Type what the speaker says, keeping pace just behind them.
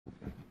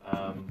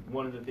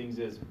One of the things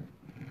is,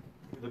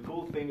 the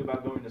cool thing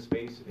about going to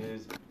space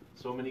is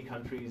so many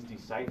countries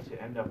decide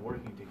to end up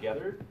working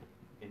together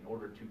in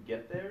order to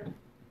get there,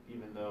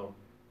 even though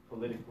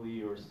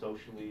politically or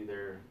socially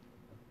they're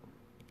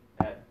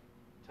at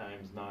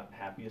times not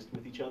happiest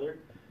with each other.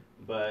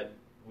 But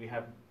we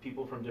have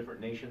people from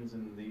different nations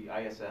in the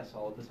ISS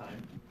all of the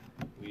time.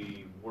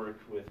 We work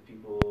with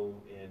people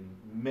in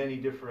many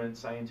different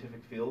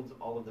scientific fields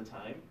all of the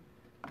time.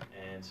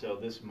 And so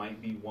this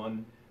might be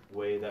one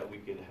way that we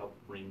could help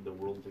bring the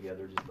world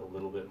together just a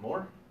little bit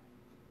more.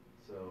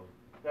 So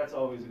that's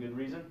always a good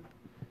reason.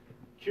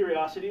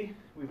 Curiosity,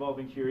 we've all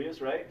been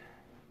curious, right?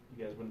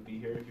 You guys wouldn't be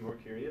here if you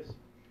weren't curious.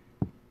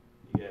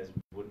 You guys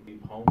wouldn't be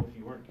home if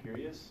you weren't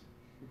curious.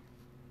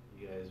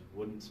 You guys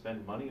wouldn't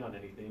spend money on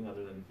anything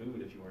other than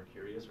food if you weren't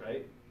curious,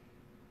 right?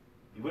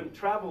 You wouldn't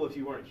travel if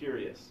you weren't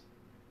curious.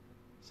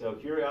 So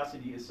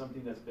curiosity is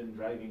something that's been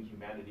driving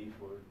humanity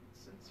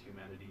since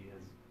humanity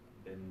has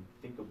been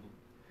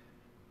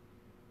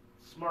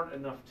smart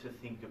enough to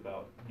think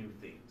about new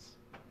things.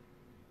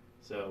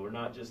 So we're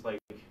not just like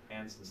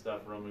ants and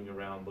stuff roaming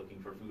around looking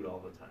for food all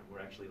the time. We're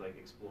actually like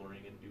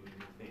exploring and doing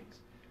new things,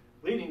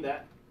 leading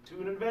that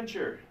to an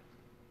adventure.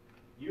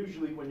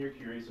 Usually when you're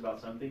curious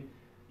about something,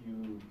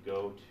 you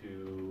go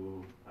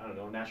to, I don't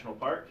know, a national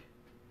park.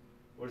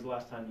 Where's the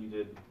last time you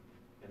did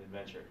an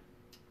adventure?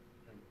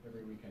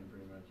 Every weekend,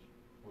 pretty much.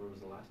 Where was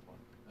the last one?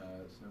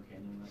 Snow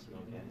Canyon. Snow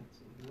Canyon.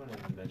 So you went on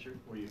an adventure.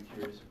 Were you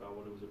curious about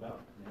what it was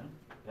about? Yeah.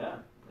 Yeah.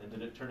 And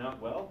did it turn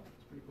out well?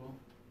 It's pretty cool.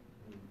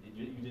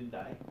 You didn't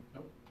die?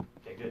 Nope.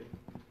 Okay, good.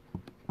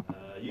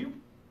 You?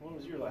 When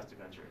was your last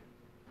adventure?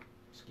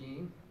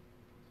 Skiing.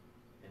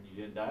 And you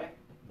didn't die?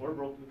 Or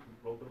broke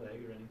a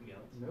leg or anything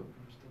else? Nope,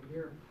 I'm still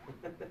here.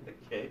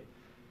 Okay.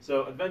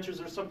 So adventures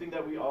are something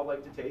that we all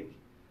like to take,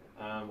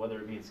 whether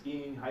it be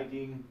skiing,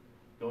 hiking,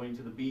 going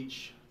to the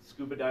beach,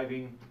 scuba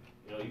diving,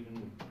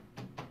 even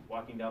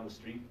walking down the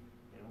street,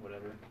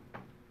 whatever.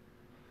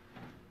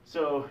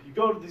 So you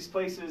go to these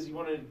places, you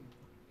want to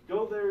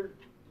go there.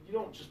 You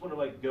don't just want to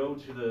like go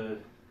to the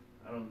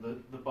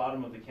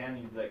bottom of the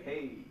canyon and be like,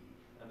 hey,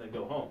 and then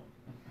go home.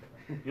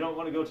 You don't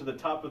want to go to the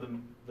top of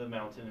the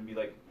mountain and be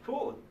like,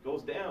 cool, it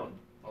goes down.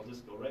 I'll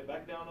just go right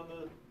back down on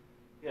the,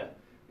 yeah.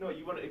 No,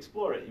 you want to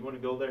explore it. You want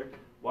to go there,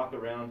 walk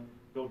around,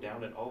 go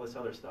down it, all this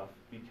other stuff,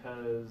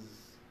 because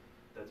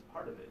that's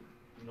part of it.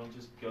 You don't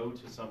just go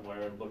to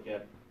somewhere and look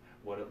at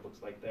what it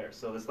looks like there.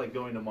 So it's like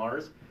going to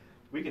Mars.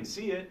 We can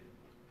see it.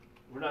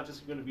 We're not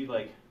just going to be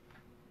like,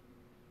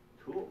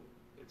 cool,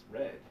 it's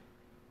red,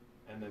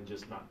 and then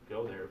just not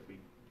go there if we,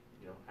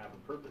 have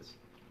a purpose.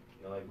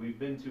 Like we've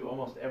been to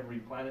almost every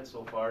planet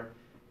so far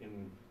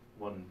in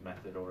one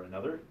method or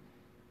another,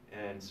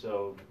 and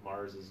so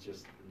Mars is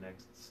just the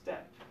next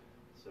step.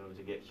 So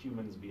to get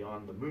humans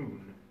beyond the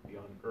moon,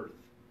 beyond Earth.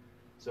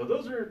 So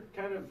those are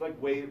kind of like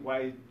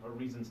why or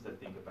reasons to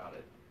think about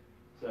it.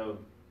 So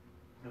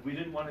if we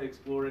didn't want to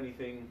explore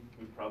anything,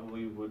 we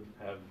probably would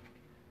have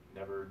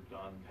never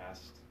gone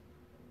past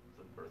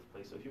the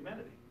birthplace of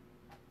humanity.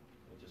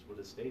 It just would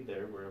have stayed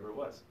there wherever it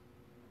was,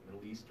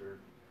 Middle East or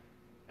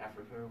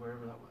Africa or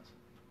wherever that was.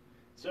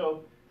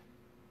 So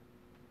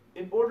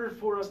in order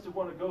for us to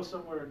want to go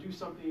somewhere or do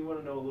something, you want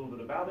to know a little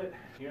bit about it.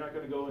 You're not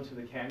going to go into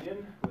the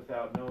canyon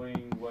without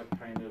knowing what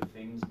kind of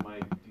things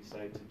might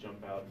decide to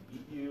jump out and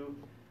eat you,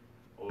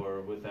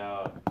 or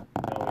without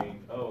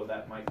knowing, oh,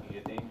 that might be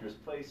a dangerous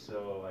place,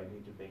 so I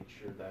need to make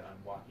sure that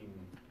I'm walking,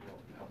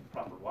 have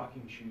proper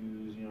walking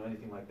shoes,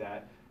 anything like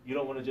that. You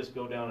don't want to just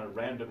go down a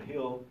random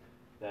hill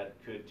that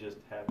could just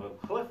have a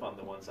cliff on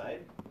the one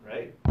side,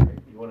 right?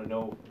 You want to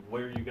know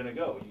where you're going to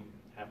go. You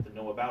have to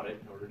know about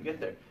it in order to get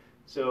there.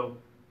 So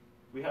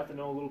we have to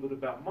know a little bit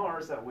about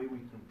Mars, that way we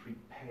can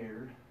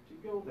prepare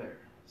to go there.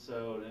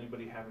 So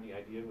anybody have any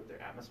idea what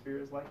their atmosphere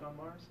is like on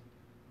Mars?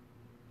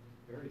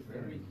 Very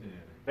thin.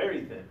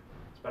 Very thin.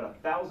 It's about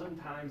 1,000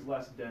 times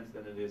less dense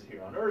than it is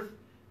here on Earth,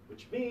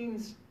 which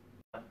means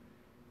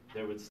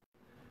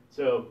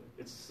so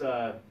it's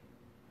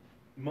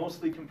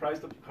mostly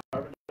comprised of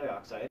carbon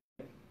dioxide,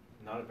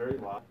 not a very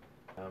lot.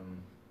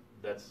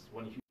 That's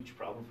one huge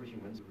problem for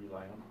humans who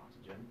rely on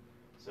oxygen.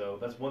 So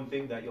that's one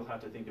thing that you'll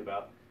have to think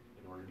about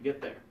in order to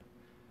get there.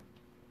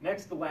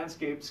 Next, the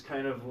landscape's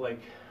kind of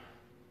like,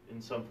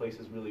 in some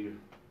places, really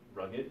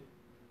rugged.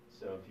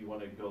 So if you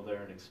want to go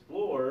there and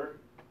explore,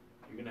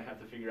 you're going to have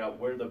to figure out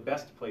where the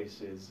best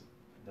place is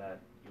that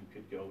you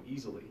could go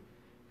easily.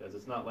 Because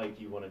it's not like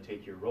you want to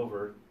take your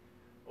rover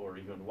or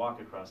even walk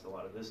across a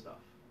lot of this stuff.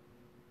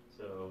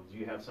 So do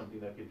you have something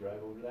that could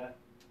drive over that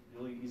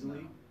really easily?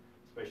 No.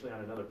 Especially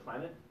on another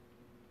planet?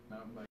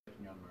 Mountain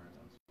biking on Mars.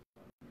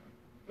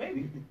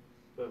 Maybe.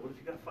 But what if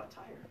you got a flat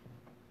tire?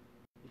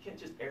 You can't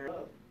just air it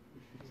up.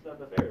 It's not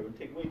enough air. It would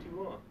take way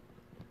too long.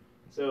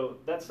 So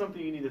that's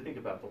something you need to think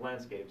about, the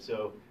landscape.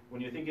 So when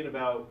you're thinking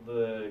about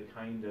the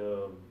kind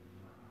of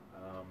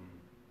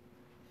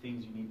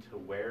things you need to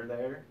wear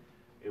there,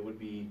 it would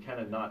be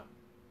kind of not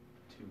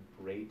too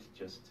great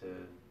just to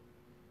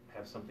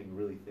have something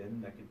really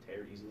thin that could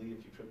tear easily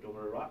if you tripped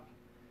over a rock.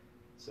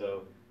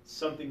 So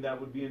Something that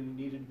would be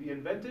needed to be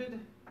invented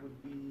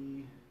would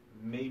be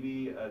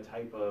maybe a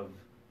type of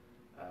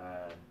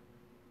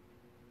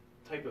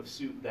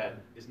suit that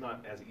is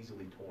not as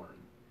easily torn.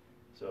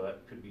 So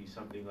that could be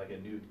something like a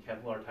new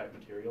Kevlar type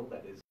material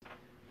that is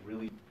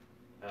really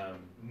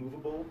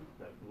movable,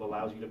 that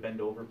allows you to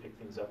bend over, pick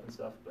things up and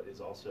stuff, but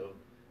is also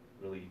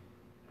really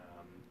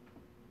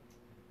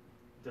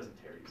doesn't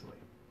tear easily.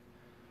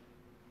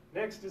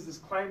 Next is this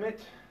climate.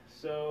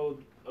 So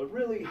a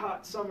really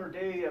hot summer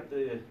day at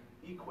the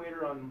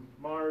equator on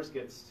Mars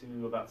gets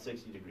to about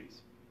 60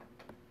 degrees.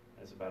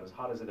 That's about as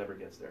hot as it ever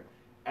gets there.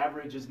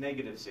 Average is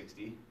negative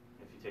 60,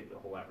 if you take the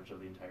whole average of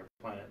the entire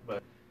planet,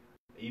 but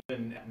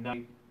even at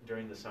night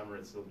during the summer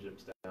it still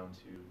dips down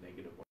to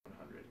negative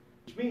 100.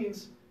 Which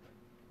means,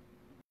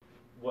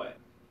 what?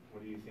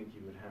 What do you think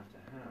you would have to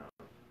have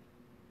so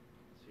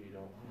you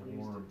don't freeze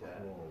Warm to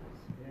death? clothes.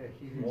 Yeah,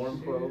 heated Warm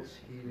suits, clothes.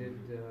 heated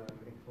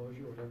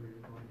enclosure, whatever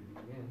you're going to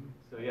be in.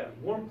 So yeah,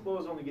 warm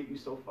clothes only get you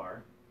so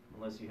far,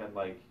 unless you had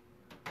like,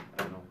 I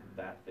don't know,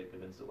 that thick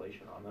of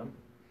insulation on them.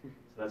 So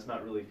that's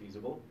not really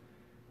feasible.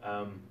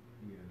 You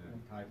need a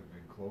type of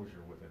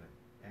enclosure with an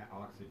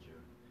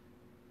oxygen.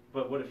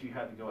 But what if you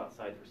had to go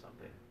outside for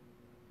something?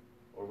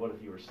 Or what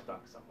if you were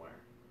stuck somewhere?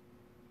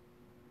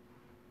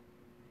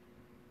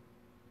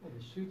 Well,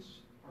 the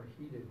suits are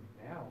heated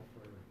now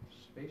for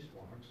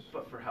spacewalks.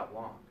 But for how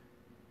long?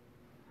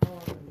 5,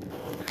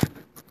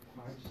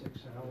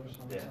 6 hours,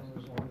 some Yeah. of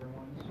those longer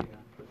ones, yeah.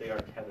 But they are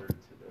tethered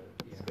to the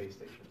Yeah. space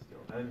station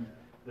still. And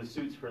the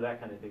suits for that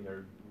kind of thing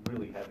are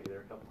really heavy.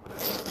 They're a couple hundred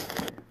pounds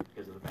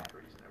because of the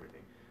batteries and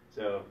everything.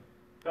 So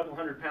a couple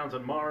hundred pounds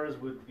on Mars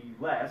would be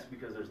less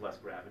because there's less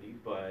gravity,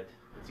 but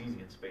it's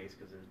easy in space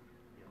because there's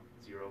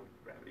zero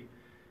gravity.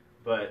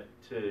 But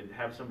to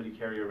have somebody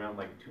carry around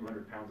like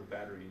 200 pounds of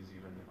batteries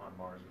even on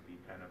Mars would be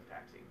kind of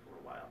taxing for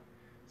a while.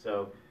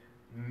 So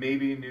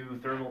maybe new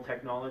thermal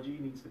technology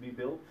needs to be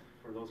built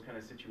for those kind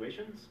of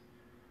situations.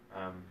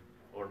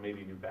 Or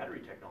maybe new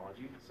battery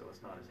technology so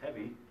it's not as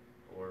heavy,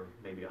 or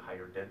maybe a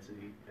higher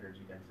density,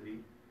 energy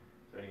density.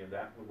 So any of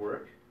that would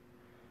work.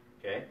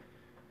 Okay.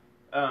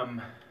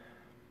 I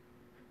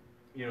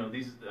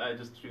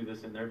just threw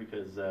this in there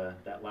because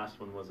that last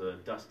one was a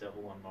dust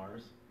devil on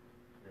Mars.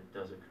 It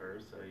does occur,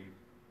 so you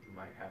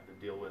might have to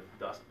deal with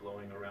dust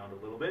blowing around a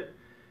little bit.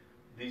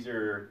 These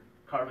are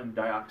carbon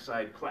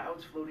dioxide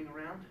clouds floating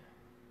around,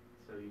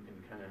 so you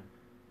can kind of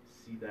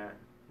see that.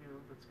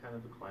 That's kind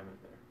of the climate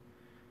there.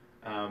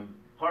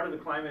 Part of the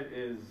climate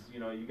is,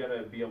 you got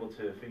to be able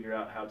to figure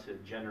out how to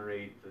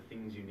generate the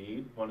things you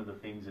need. One of the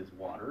things is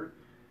water.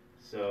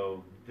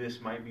 So this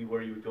might be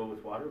where you would go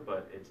with water,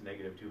 but it's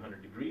negative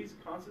 200 degrees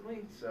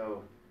constantly.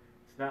 So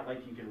it's not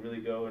like you can really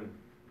go and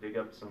dig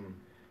up some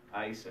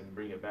ice and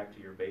bring it back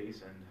to your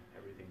base and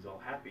everything's all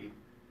happy.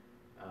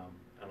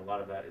 And a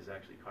lot of that is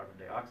actually carbon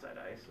dioxide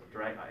ice, so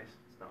dry ice.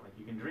 It's not like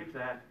you can drink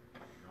that.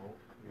 Nope.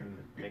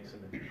 Make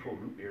some cool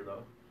root beer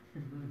though.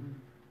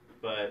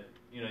 But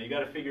you got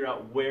to figure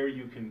out where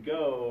you can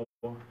go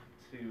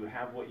to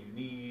have what you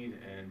need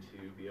and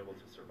to be able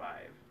to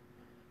survive.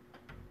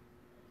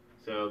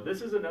 So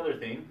this is another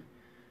thing.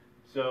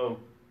 So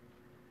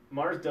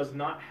Mars does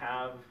not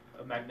have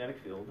a magnetic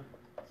field,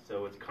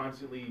 so it's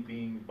constantly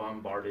being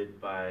bombarded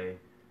by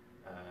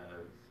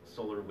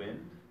solar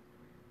wind.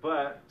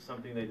 But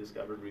something they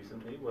discovered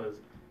recently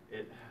was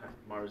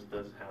Mars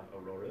does have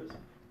auroras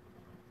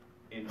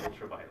in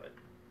ultraviolet.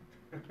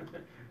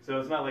 So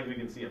it's not like we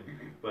can see them,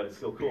 but it's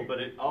still cool. But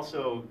it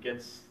also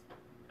gives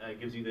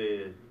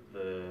you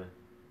the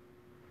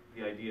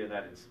idea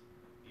that it's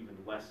even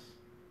less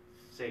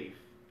safe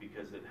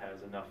because it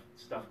has enough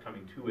stuff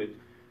coming to it,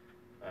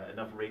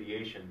 enough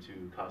radiation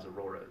to cause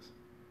auroras.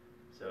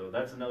 So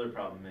that's another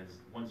problem is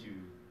once you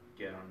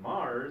get on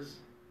Mars,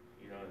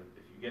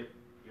 if you get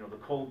the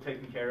cold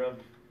taken care of,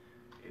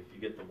 if you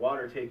get the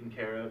water taken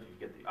care of, if you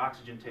get the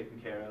oxygen taken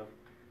care of,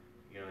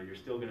 you're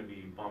still going to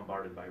be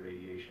bombarded by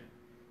radiation.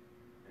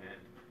 And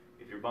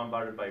if you're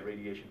bombarded by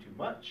radiation too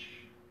much,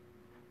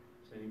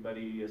 is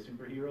anybody a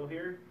superhero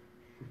here?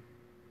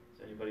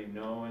 Does anybody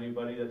know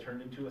anybody that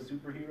turned into a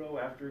superhero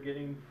after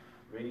getting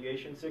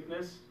radiation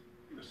sickness?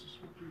 This is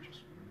what you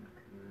just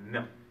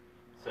No.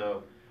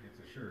 So it's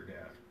a sure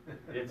death.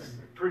 it's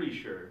pretty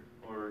sure,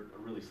 or a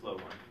really slow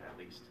one at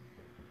least.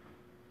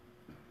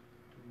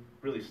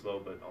 Really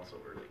slow, but also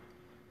early.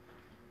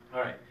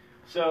 All right.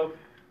 So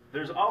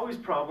there's always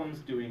problems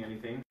doing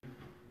anything.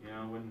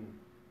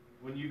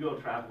 When you go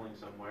traveling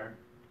somewhere,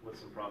 what's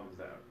some problems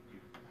that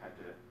you've had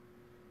to?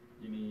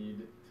 You need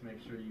to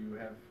make sure you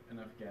have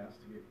enough gas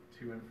to get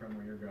to and from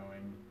where you're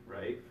going.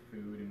 Right.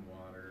 Food and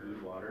water.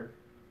 Food, water.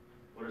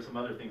 What are some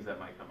other things that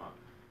might come up?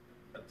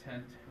 A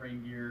tent,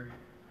 rain gear.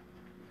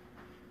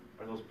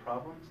 Are those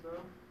problems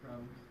though?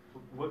 Problems.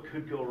 What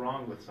could go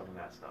wrong with some of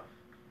that stuff?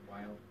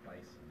 Wild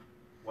bison.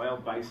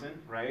 Wild bison,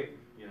 right?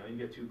 You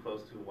get too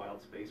close to a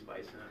wild space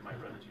bison, it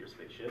might run into your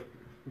spaceship.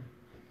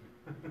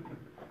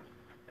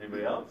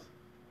 Anybody else?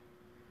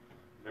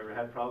 Never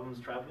had problems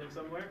traveling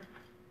somewhere?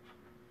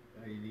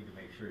 You need to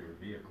make sure your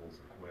vehicle's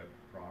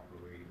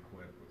properly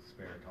equipped with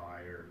spare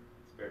tire.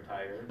 spare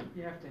tire.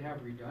 You have to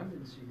have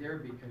redundancy there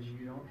because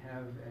you don't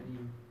have any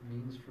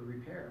means for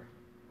repair.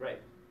 Right.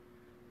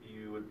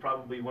 You would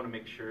probably want to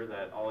make sure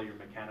that all your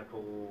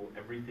mechanical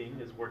everything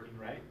is working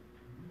right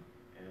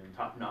and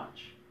top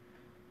notch.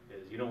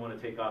 Because you don't want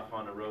to take off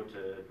on a road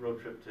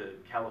trip to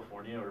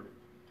California or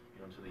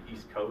to the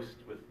East Coast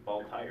with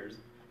bald tires,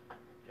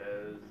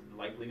 because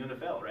likely going to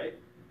fail, right?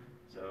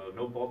 So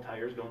no bald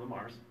tires going to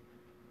Mars.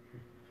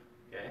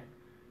 Okay.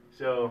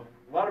 So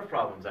a lot of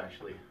problems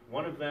actually.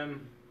 One of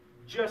them,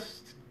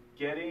 just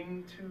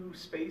getting to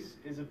space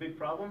is a big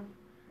problem,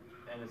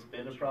 and it's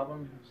been a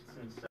problem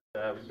since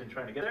we've been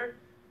trying to get there.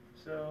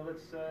 So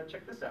let's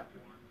check this out.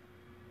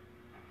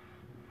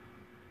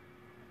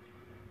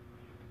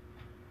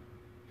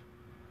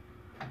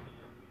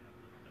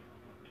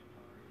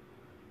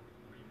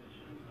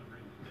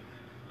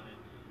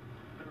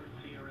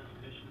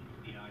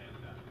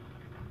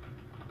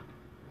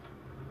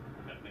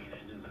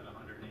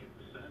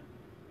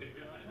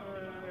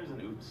 There's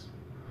an oops.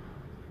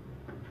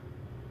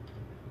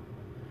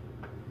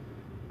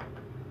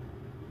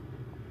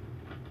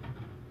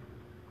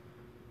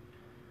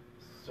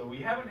 So we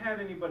haven't had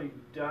anybody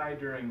die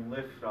during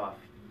liftoff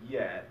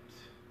yet.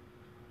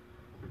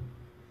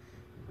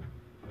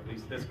 At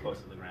least this close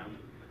to the ground.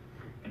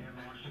 And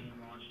launch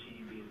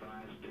team, be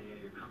advised, stay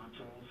at your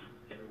consoles.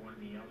 Everyone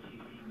in the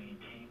LCC,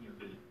 maintain your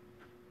business.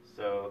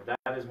 So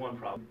that is one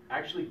problem.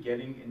 Actually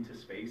getting into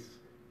space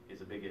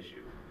is a big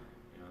issue.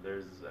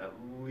 There's at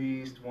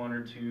least 1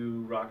 or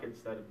 2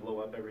 rockets that blow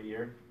up every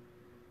year.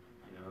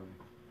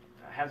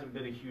 It hasn't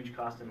been a huge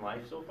cost in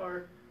life so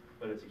far,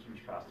 but it's a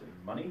huge cost in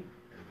money,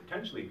 and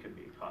potentially it could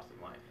be a cost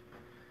in life.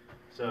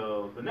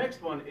 So the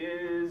next one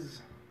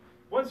is,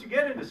 once you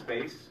get into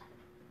space,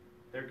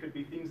 there could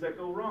be things that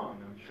go wrong.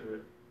 I'm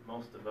sure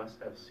most of us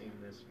have seen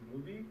this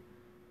movie.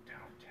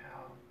 Don't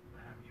tell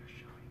them you're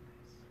showing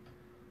this.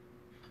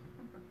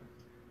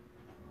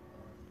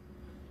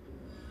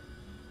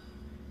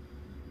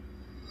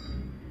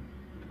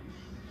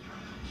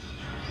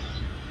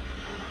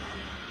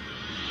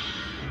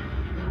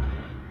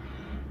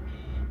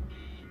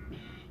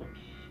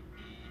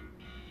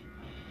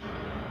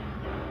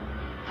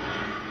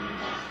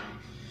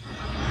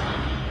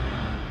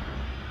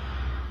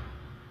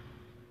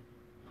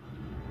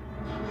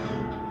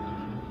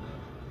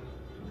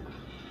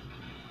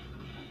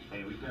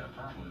 Hey, we've got a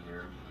problem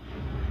here.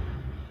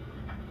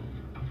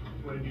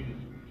 What did you do?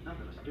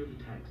 Nothing, a student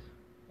text.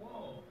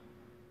 Whoa.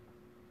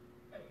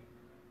 Hey.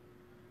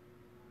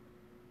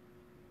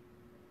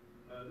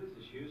 This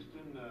is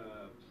Houston.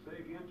 Say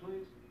again,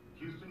 please.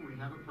 Houston, we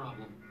have a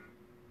problem.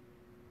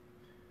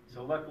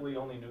 So luckily,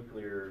 only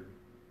nuclear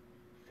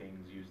things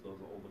use those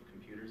old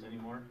computers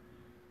anymore,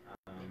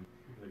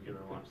 nuclear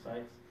launch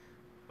sites.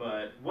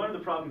 But one of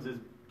the problems is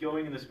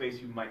going into space,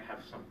 you might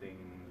have something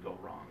go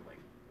wrong, like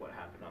what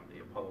happened on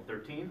the Apollo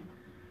 13.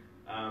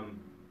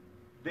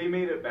 They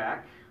made it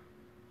back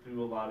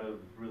through a lot of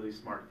really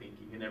smart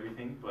thinking and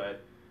everything,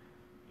 but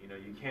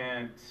you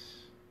can't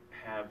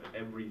have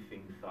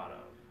everything thought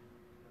of.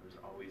 There's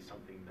always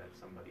something that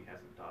somebody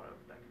hasn't thought of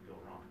that could go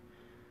wrong.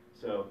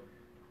 So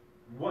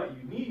what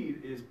you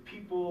need is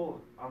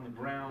people on the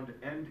ground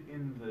and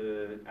in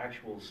the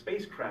actual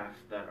spacecraft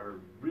that are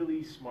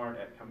really smart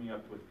at coming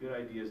up with good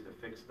ideas to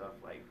fix stuff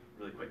like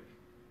really quick.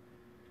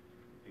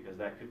 Because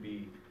that could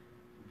be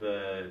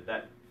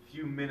that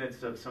few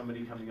minutes of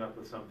somebody coming up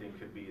with something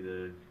could be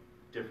the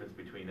difference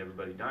between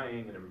everybody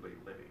dying and everybody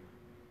living.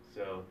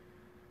 So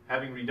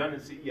having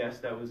redundancy, yes,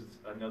 that was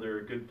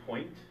another good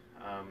point.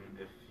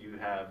 If you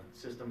have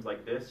systems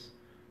like this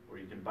where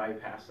you can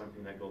bypass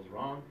something that goes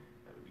wrong,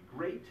 that would be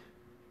great.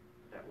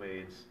 That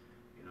way it's,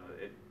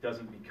 it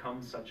doesn't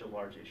become such a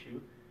large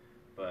issue,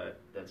 but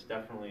that's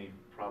definitely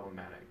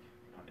problematic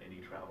on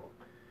any travel.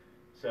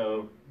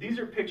 So these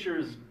are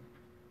pictures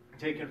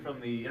taken from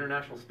the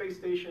International Space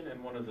Station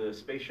and one of the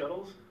space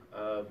shuttles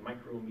of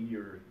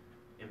micrometeor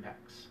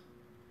impacts.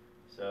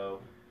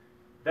 So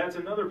that's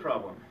another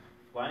problem.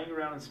 Flying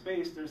around in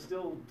space, there's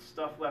still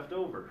stuff left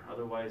over.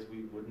 Otherwise,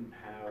 we wouldn't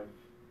have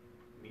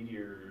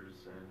meteors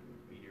and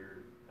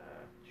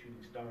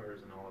shooting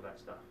stars and all of that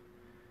stuff.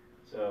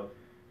 So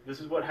this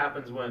is what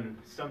happens when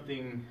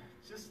something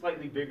just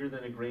slightly bigger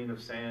than a grain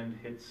of sand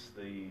hits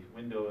the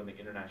window in the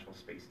International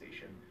Space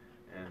Station.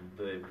 And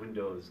the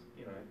window is,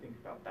 I think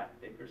about that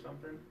thick or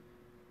something.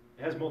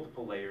 It has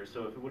multiple layers,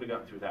 so if it would have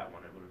gotten through that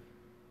one, it would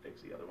have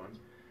fixed the other ones.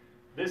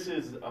 This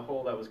is a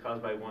hole that was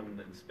caused by one in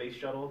the space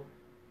shuttle.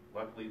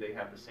 Luckily, they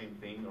have the same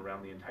thing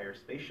around the entire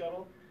space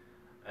shuttle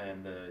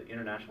and the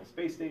International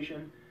Space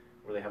Station,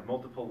 where they have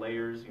multiple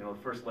layers. The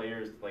first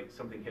layer is like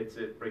something hits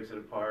it, breaks it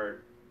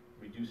apart,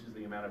 reduces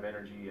the amount of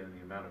energy and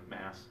the amount of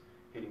mass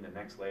hitting the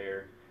next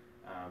layer.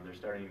 They're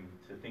starting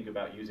to think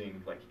about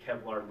using like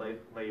Kevlar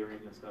layering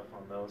and stuff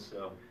on those.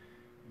 So,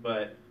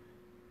 but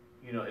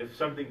if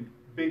something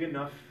big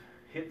enough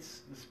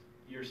hits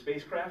your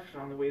spacecraft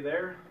on the way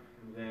there,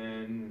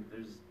 then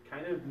there's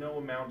kind of no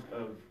amount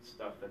of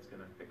stuff that's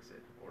going to fix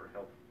it or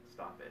help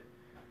stop it.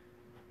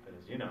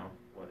 Because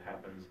what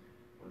happens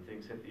when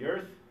things hit the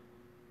Earth,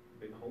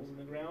 big holes in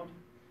the ground,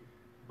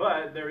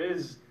 But there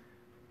is,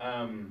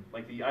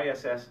 like the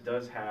ISS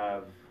does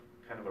have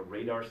kind of a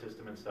radar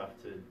system and stuff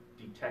to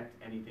detect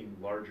anything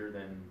larger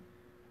than,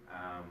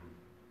 I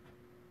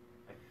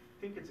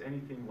think it's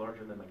anything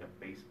larger than like a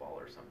baseball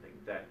or something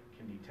that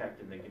can detect,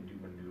 and they can do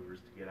maneuvers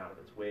to get out of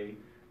its way.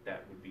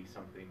 That would be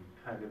something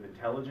kind of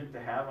intelligent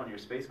to have on your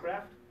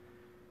spacecraft,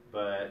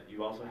 but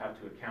you also have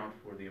to account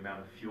for the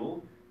amount of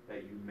fuel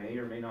that you may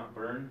or may not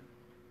burn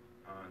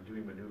on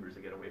doing maneuvers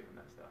to get away from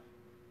that stuff.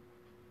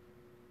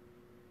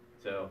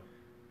 So,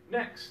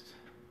 next.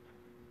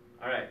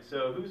 All right,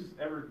 so who's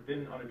ever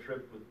been on a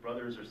trip with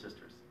brothers or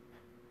sisters?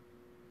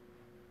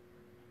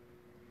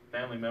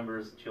 Family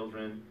members,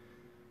 children.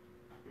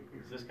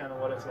 Is this kind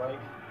of what it's like?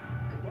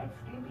 Cadet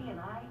Shelby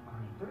and I are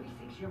on a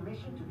 36-year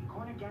mission to the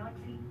corner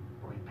galaxy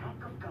for a pack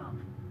of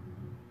gum.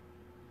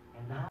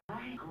 And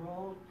I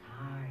grow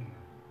tired.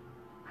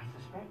 I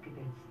suspect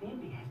Cadet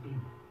Shelby has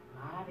been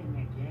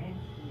plotting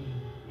against me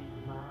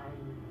in my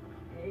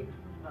big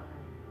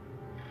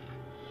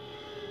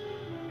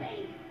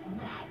space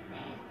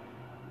madness.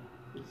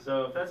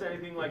 So if that's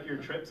anything like your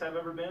trips have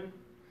ever been,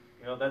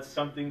 you know, that's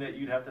something that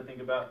you'd have to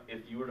think about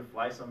if you were to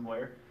fly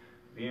somewhere,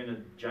 be in a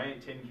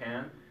giant tin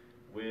can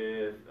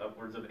with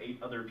upwards of 8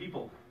 other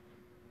people.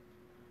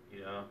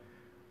 You know,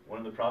 one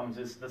of the problems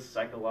is the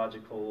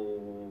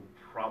psychological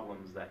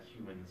problems that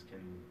humans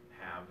can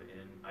have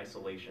in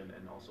isolation,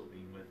 and also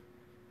being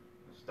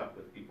stuck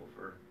with people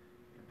for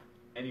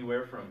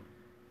anywhere from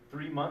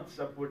 3 months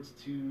upwards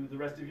to the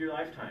rest of your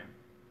lifetime.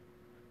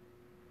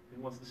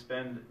 Who wants to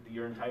spend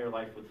your entire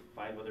life with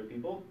 5 other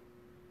people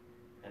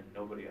and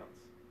nobody else?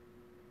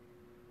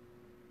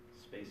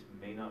 Space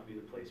may not be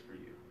the place for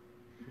you.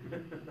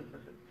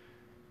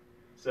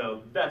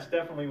 So that's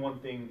definitely one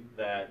thing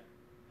that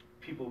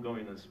people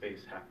going into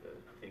space have to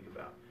think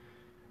about.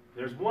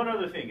 There's one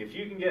other thing. If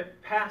you can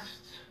get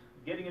past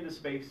getting into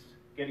space,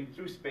 getting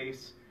through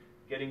space,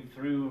 getting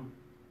through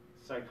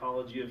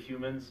psychology of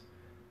humans,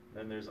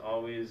 then there's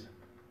always...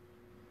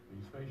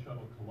 The Space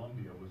Shuttle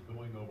Columbia was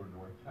going over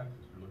North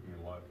Texas. You're looking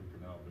at a live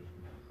picture now of mission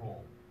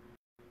control.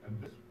 And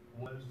this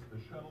was the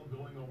shuttle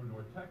going over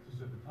North Texas.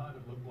 At the time,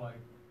 it looked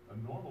like a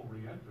normal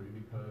re-entry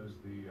because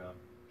the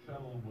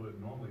shuttle would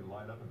normally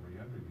light up in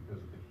re-entry because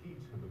of the heat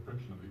of the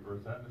friction of the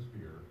Earth's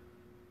atmosphere.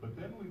 But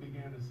then we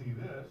began to see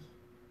this.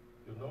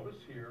 You'll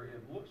notice here,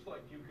 it looks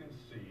like you can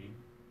see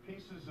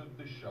pieces of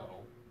the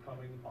shuttle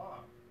coming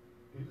off.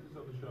 Pieces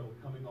of the shuttle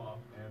coming off,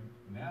 and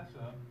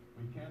NASA,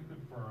 we can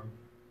confirm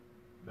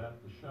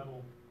that the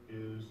shuttle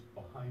is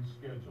behind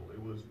schedule.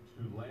 It was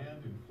to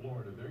land in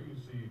Florida. There you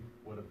see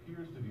what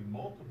appears to be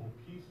multiple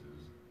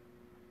pieces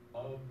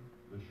of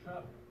the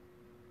shuttle.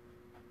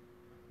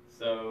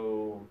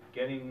 So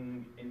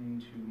getting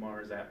into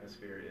Mars'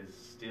 atmosphere is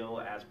still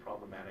as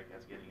problematic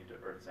as getting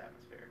into Earth's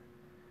atmosphere.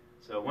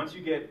 So once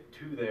you get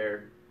to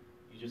there,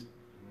 you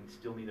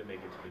still need to make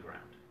it to the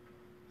ground.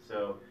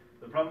 So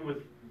the problem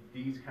with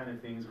these kind of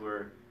things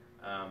were,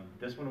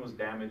 this one was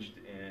damaged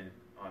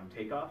on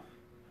takeoff.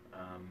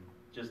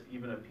 Just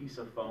even a piece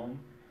of foam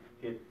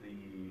hit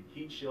the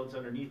heat shields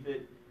underneath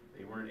it.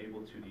 They weren't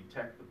able to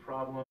detect the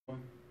problem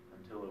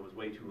until it was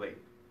way too late.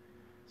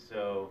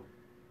 So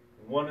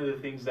one of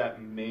the things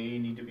that may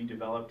need to be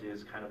developed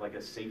is kind of like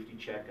a safety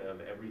check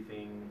of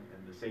everything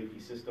and the safety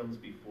systems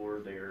before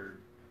they're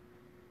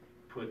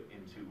put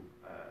into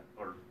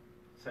or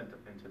sent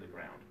into the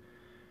ground.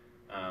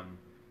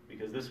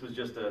 Because this was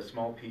just a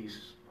small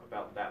piece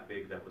about that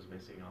big that was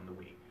missing on the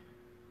wing,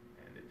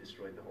 and it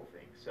destroyed the whole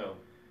thing. So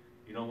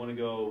you don't want to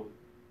go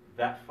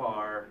that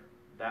far,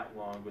 that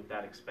long, with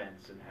that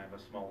expense, and have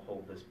a small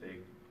hole this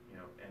big, you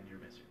know, end your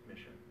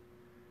mission.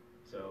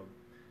 So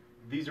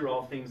these are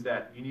all things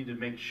that you need to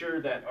make sure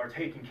that are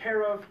taken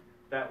care of.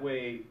 That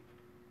way,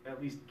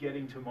 at least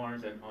getting to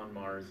Mars and on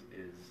Mars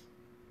is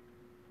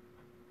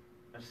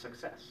a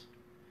success.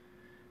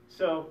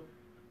 So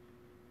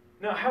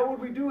now, how would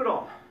we do it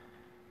all?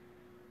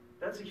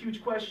 That's a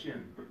huge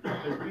question,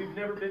 because we've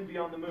never been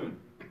beyond the moon,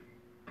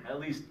 at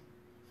least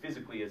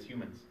physically as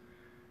humans.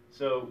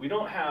 So we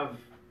don't have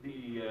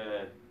the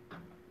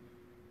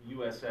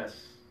USS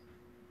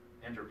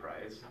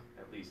Enterprise,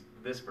 at least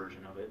this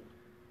version of it.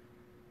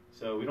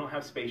 So we don't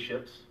have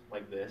spaceships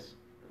like this.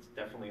 That's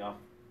definitely off,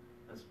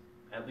 that's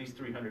at least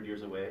 300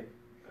 years away,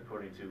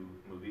 according to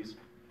movies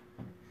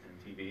and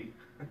TV.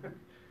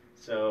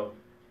 So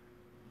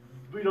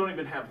we don't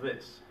even have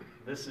this.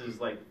 This is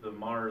like the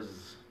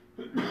Mars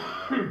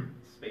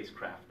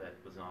spacecraft that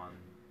was on,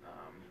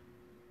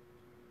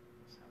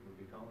 what's that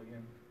movie called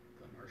again?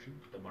 The Martian.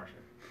 The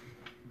Martian.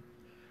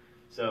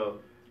 So,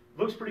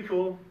 looks pretty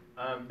cool.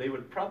 They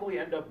would probably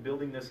end up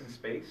building this in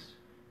space,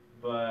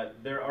 but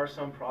there are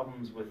some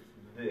problems with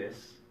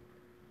this.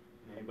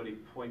 Anybody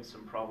point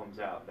some problems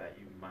out that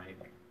you might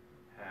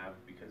have,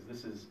 because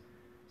this is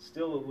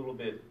still a little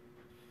bit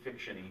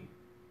fiction-y.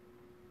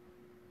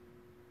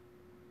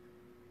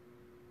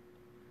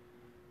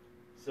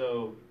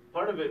 So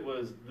part of it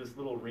was this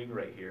little ring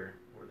right here,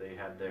 where they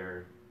had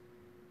their,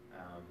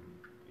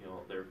 you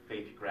know, their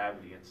fake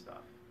gravity and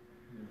stuff.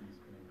 Movie's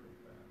spinning pretty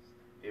fast.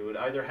 it would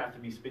either have to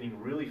be spinning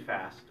really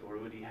fast or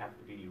it would have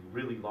to be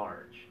really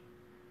large.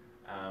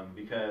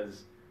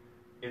 Because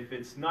if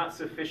it's not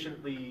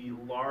sufficiently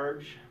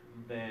large,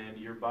 then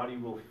your body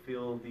will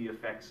feel the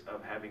effects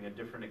of having a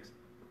different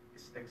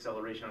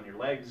acceleration on your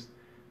legs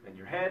than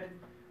your head,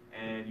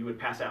 and you would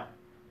pass out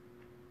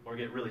or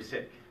get really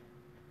sick.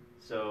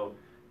 So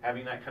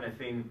having that kind of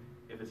thing,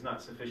 if it's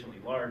not sufficiently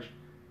large,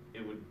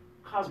 it would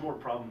cause more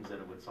problems than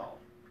it would solve.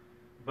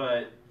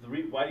 But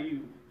why do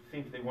you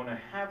think they want to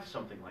have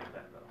something like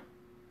that, though?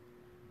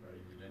 Body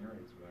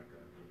degenerates without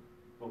gravity.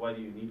 But why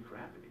do you need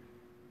gravity?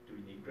 Do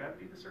we need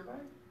gravity to survive?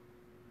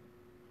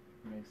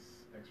 Makes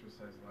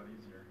exercise a lot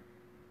easier.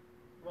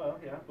 Well,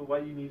 yeah, but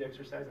why do you need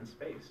exercise in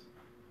space?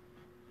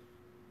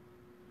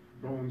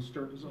 Bones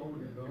start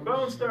dissolving. Your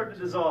bones start to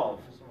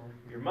dissolve.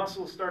 Your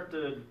muscles start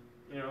to,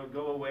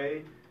 go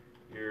away.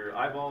 Your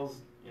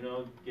eyeballs,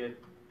 get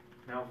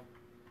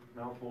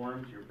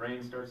malformed. Your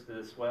brain starts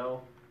to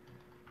swell.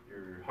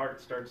 Your heart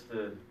starts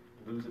to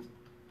lose its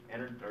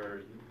energy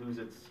or lose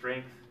its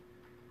strength.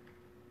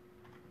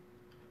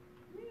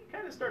 You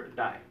kind of start to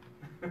die.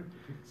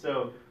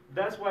 So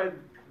that's why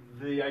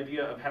the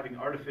idea of having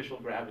artificial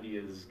gravity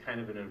is kind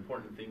of an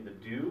important thing to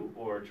do,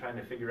 or trying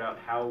to figure out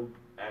how,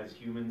 as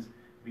humans,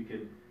 we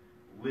could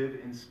live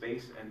in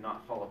space and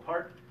not fall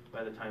apart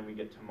by the time we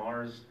get to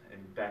Mars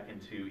and back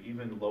into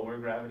even lower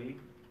gravity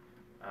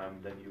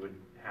than you would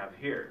have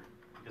here.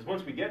 Because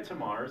once we get to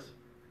Mars,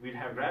 we'd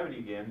have gravity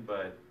again,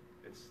 but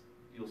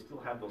you'll still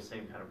have those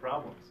same kind of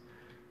problems.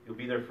 You'll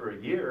be there for a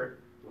year,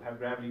 you'll have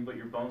gravity, but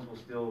your bones will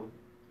still,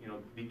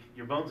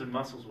 your bones and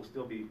muscles will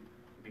still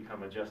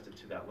become adjusted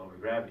to that lower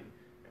gravity.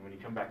 And when you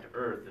come back to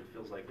Earth, it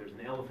feels like there's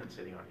an elephant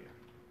sitting on you.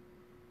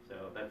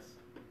 So that's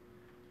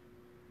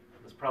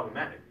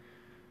problematic.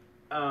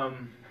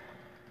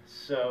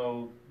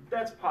 So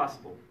that's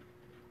possible.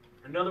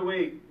 Another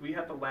way, we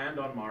have to land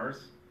on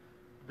Mars.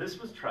 This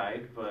was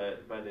tried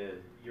by the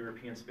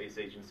European Space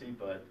Agency,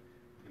 but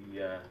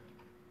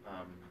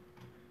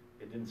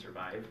it didn't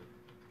survive.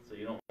 So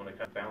you don't want to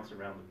kind of bounce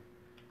around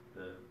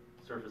the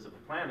surface of the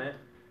planet.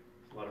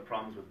 There's a lot of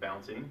problems with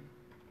bouncing.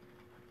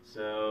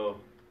 So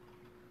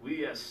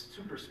we, as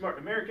super smart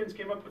Americans,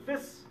 came up with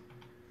this.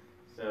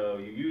 So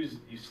you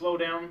slow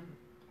down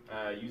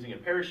using a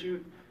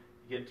parachute,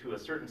 you get to a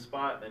certain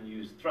spot, then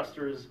use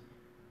thrusters,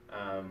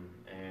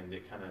 and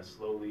it kind of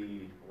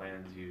slowly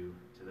lands you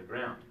to the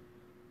ground.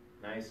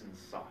 Nice and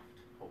soft,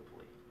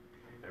 hopefully,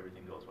 if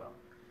everything goes well.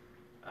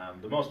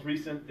 The most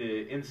recent,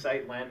 the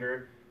InSight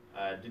lander,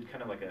 did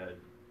kind of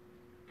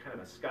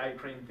a sky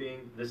crane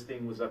thing. This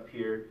thing was up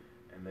here,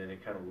 and then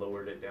it kind of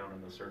lowered it down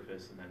on the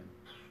surface, and then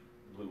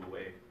blew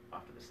away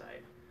off to the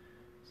side.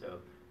 So,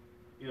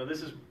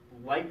 this is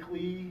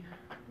likely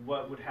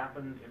what would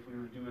happen if we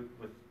were to do it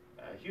with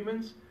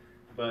humans,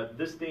 but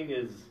this thing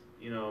is,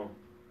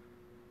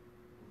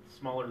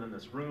 smaller than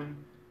this room.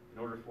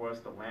 In order for us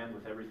to land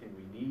with everything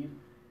we need,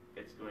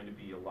 it's going to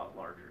be a lot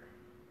larger,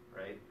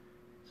 right?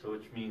 So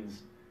which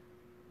means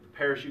the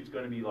parachute's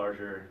going to be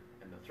larger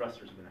and the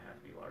thruster's going to have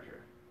to be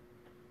larger.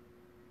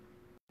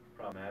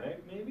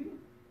 Problematic, maybe?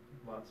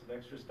 Lots of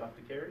extra stuff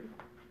to carry.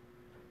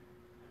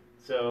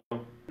 So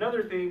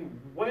another thing,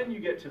 when you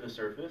get to the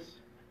surface,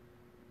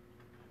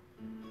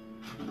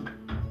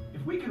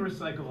 if we can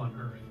recycle on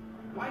Earth,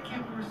 why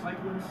can't we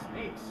recycle in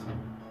space?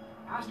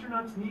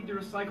 Astronauts need to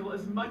recycle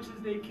as much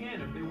as they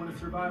can if they want to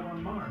survive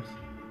on Mars.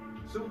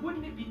 So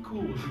wouldn't it be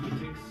cool if we could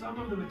take some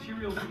of the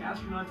materials the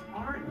astronauts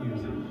aren't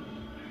using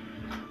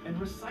and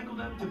recycle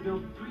them to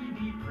build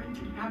 3D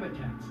printed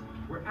habitats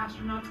where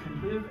astronauts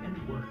can live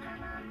and work?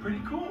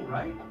 Pretty cool,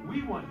 right?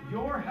 We want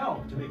your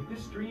help to make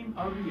this dream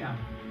a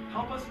reality.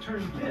 Help us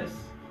turn this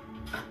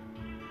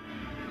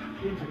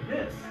into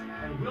this,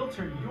 and we'll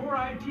turn your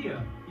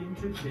idea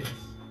into this.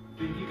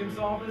 Think you can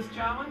solve this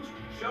challenge?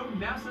 Show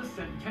NASA's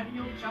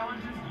Centennial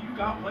Challenges you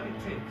got what it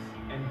takes,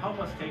 and help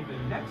us take the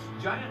next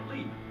giant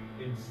leap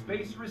in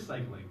space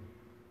recycling.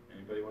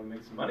 Anybody want to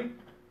make some money?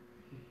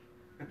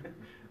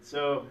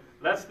 So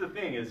that's the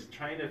thing, is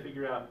trying to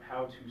figure out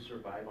how to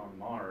survive on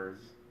Mars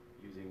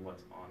using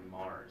what's on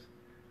Mars.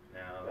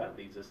 Now that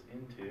leads us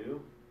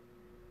into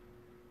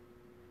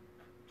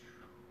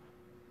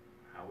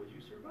how would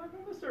you survive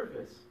on the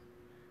surface?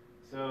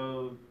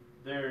 So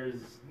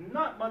there's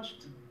not much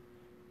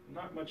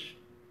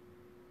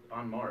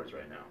on Mars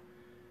right now.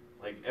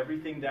 Like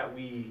everything that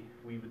we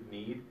would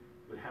need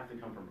would have to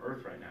come from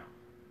Earth right now,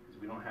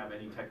 because we don't have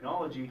any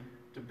technology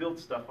to build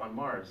stuff on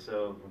Mars.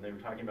 So when they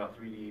were talking about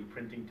 3D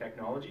printing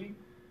technology,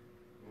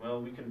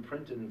 well, we can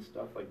print in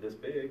stuff like this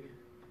big,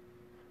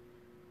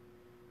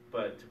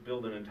 but to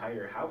build an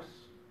entire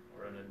house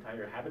or an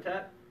entire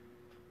habitat,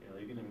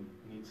 you're going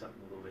to need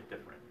something a little bit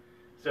different.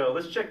 So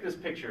let's check this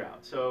picture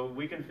out. So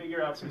we can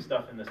figure out some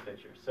stuff in this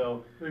picture.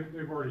 So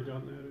they've already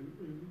done that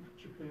in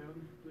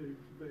Japan.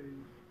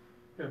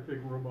 They have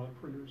big robot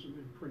printers and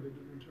they've printed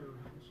an entire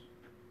house.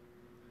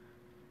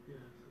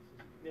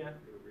 Yeah.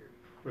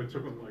 But it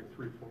took them like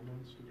 3-4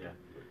 months to do. Yeah.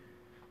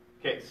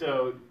 Okay,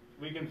 so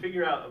we can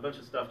figure out a bunch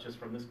of stuff just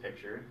from this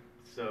picture.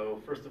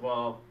 So first of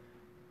all,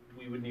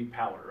 we would need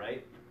power,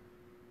 right?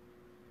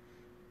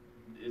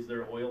 Is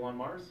there oil on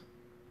Mars?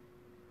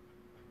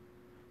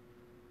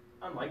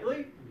 Unlikely.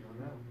 We don't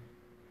know.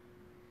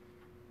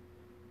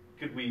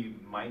 Could we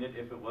mine it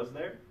if it was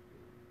there?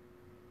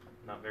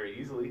 Not very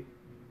easily.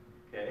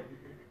 Okay,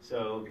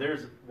 so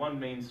there's one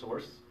main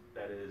source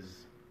that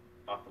is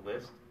off the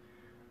list.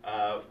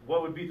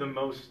 What would be the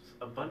most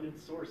abundant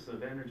source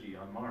of energy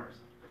on Mars?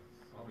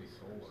 Probably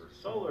solar.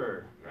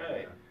 Solar,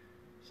 right. Yeah.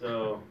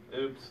 So,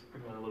 oops,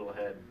 went a little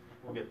ahead.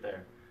 We'll get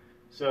there.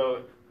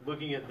 So,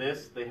 looking at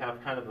this, they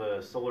have kind of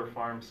a solar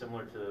farm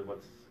similar to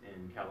what's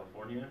in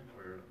California,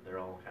 where they're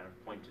all kind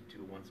of pointed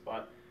to one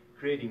spot,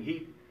 creating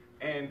heat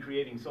and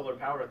creating solar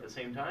power at the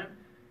same time.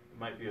 It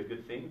might be a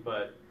good thing,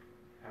 but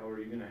how are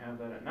you going to have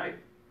that at night?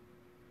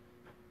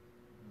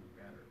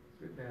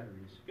 Good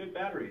batteries. Good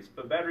batteries,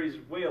 but batteries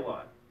weigh a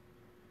lot.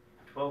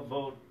 12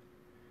 volt,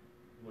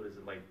 what is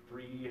it, like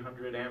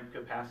 300 amp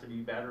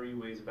capacity battery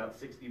weighs about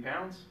 60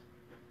 pounds.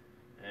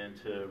 And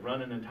to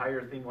run an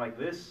entire thing like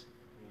this,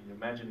 you can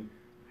imagine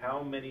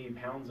how many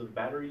pounds of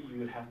battery you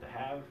would have to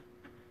have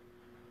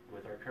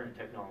with our current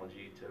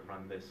technology to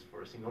run this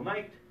for a single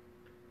night,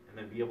 and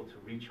then be able to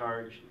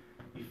recharge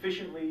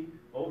efficiently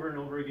over and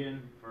over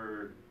again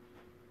for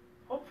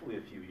hopefully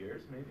a few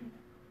years, maybe.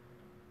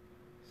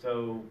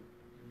 So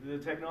the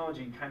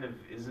technology kind of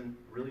isn't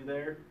really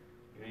there.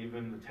 You know,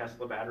 even the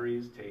Tesla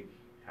batteries take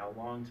how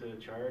long to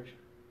charge,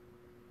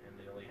 and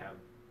they only have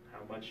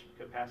how much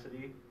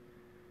capacity.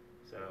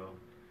 So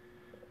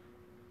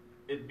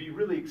it'd be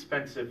really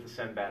expensive to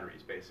send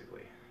batteries,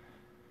 basically.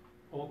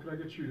 Paul, could I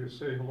get you to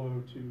say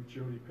hello to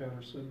Jody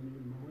Patterson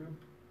in Moab?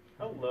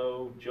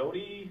 Hello,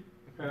 Jody.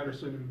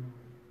 Patterson in Moab.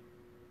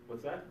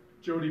 What's that?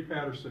 Jody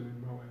Patterson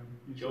in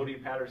Moab. Jody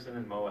Patterson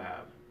in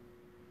Moab.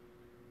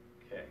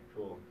 Okay,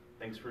 cool.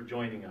 Thanks for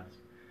joining us.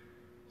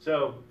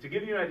 So, to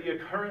give you an idea,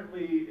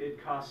 currently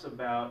it costs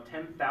about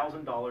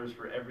 $10,000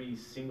 for every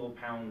single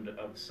pound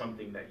of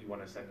something that you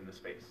want to send into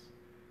space.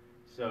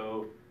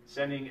 So,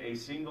 sending a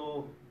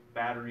single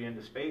battery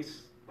into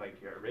space, like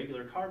your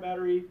regular car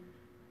battery,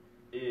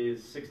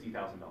 is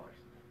 $60,000.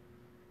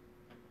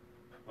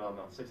 Well,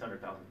 no,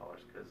 $600,000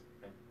 because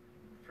I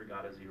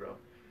forgot a zero.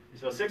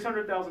 So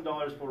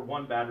 $600,000 for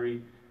one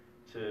battery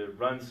to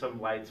run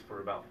some lights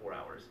for about 4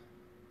 hours.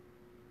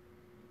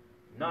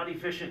 Not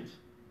efficient,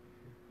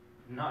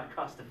 not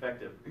cost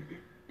effective.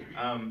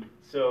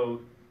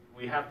 So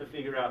we have to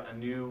figure out a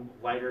new,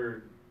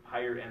 lighter,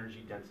 higher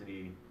energy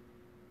density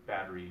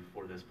battery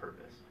for this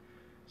purpose.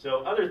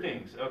 So other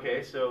things,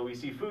 okay, so we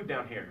see food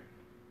down here.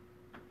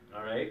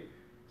 All right,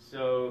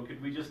 so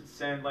could we just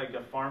send like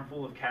a farm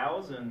full of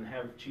cows and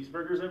have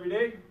cheeseburgers every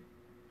day?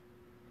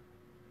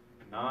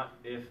 Not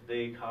if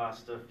they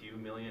cost a few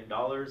 $1 million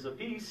a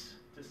piece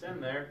to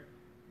send there,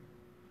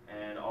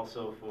 and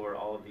also for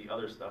all of the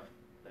other stuff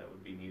that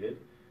would be needed.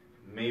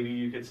 Maybe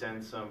you could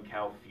send some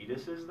cow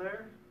fetuses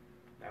there.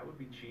 That would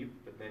be cheap,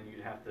 but then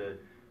you'd have to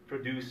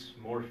produce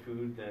more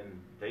food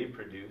than they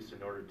produce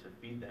in order to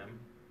feed them.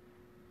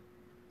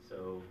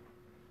 So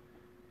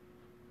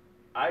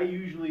I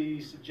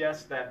usually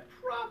suggest that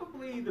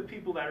probably the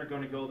people that are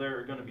going to go there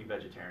are going to be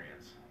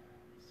vegetarians.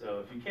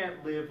 So if you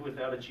can't live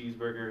without a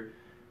cheeseburger,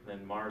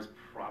 then Mars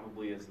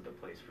probably isn't the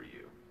place for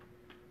you.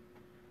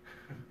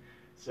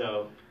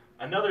 So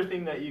another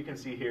thing that you can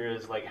see here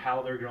is like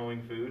how they're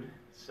growing food.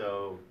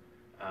 So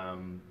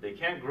they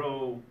can't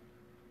grow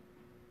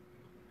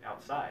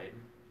outside,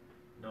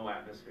 no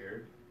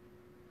atmosphere.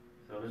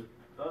 So there's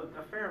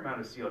a fair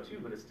amount of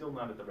CO2, but it's still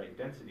not at the right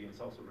density, and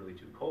it's also really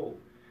too cold.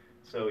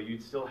 So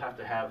you'd still have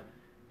to have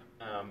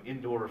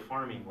indoor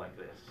farming like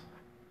this.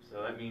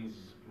 So that means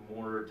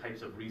more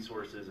types of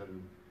resources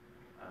and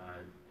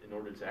in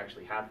order to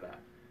actually have that.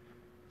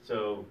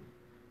 So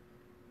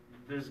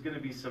there's going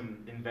to be some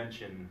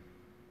invention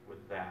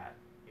with that.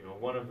 You know,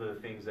 one of the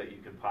things that you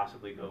could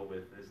possibly go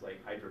with is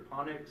like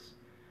hydroponics,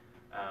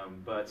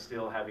 but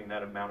still having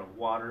that amount of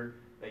water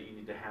that you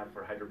need to have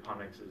for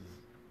hydroponics is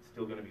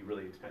still going to be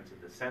really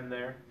expensive to send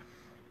there.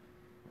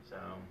 So,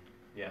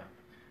 yeah.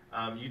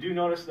 You do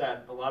notice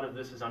that a lot of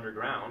this is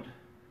underground.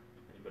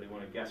 Anybody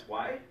want to guess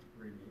why?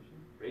 Radiation.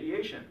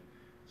 Radiation.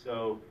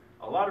 So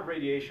a lot of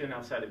radiation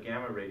outside of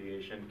gamma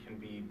radiation can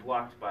be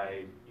blocked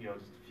by, you know,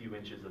 just a few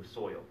inches of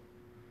soil.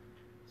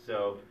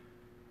 So,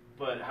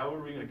 but how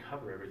are we going to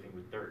cover everything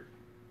with dirt?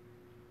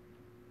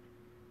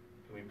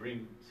 Can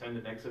we send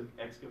an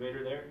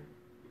excavator there?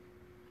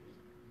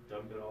 Just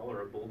dump it all,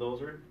 or a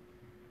bulldozer?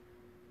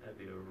 That'd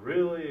be a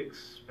really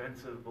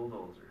expensive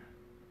bulldozer.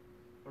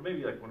 Or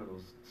maybe like one of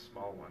those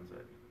small ones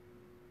that,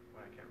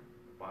 well, I can't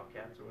remember,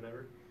 Bobcats or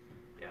whatever.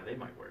 Yeah, they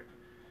might work.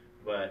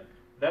 But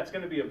that's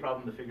going to be a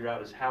problem to figure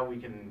out, is how we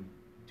can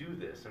do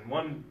this. And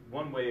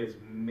one way is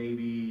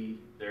maybe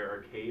there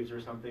are caves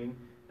or something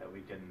that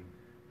we can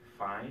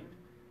find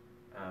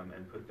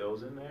and put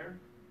those in there.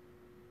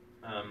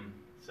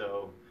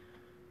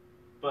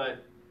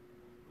 But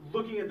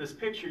looking at this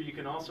picture, you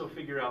can also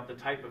figure out the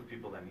type of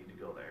people that need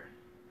to go there.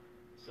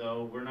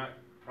 So we're not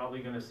probably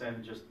going to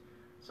send just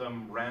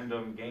some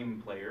random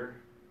game player.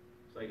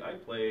 It's like, I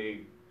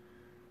play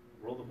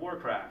World of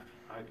Warcraft.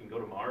 I can go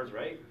to Mars,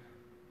 right?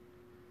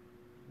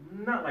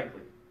 Not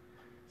likely.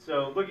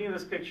 So looking at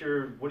this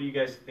picture, what do you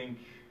guys think?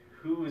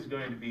 Who is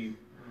going to be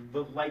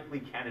the likely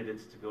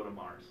candidates to go to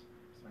Mars?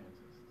 Scientists.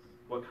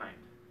 What kind?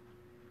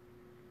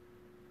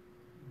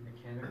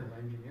 Mechanical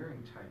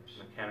engineering types.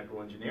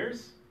 Mechanical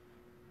engineers?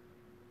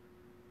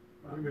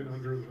 Women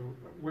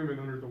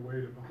under the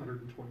weight of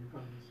 120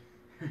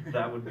 pounds.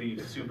 That would be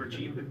super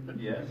cheap,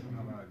 yes.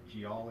 How about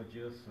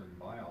geologists and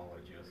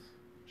biologists?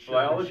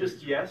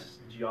 Biologists, yes.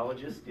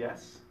 Geologists,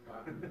 yes.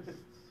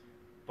 Botanists.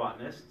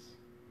 Botanists.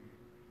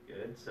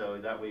 Good. So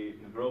that way you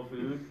can grow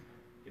food.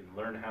 You can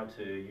learn how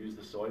to use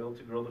the soil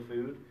to grow the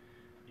food.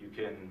 You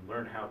can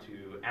learn how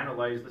to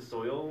analyze the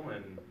soil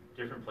in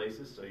different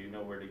places so you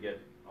know where to get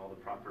all the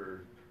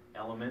proper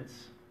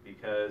elements,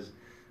 because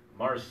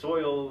Mars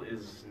soil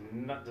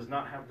does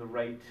not have the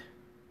right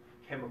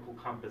chemical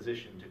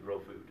composition to grow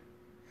food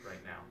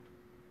right now.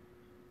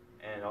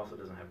 And also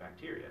doesn't have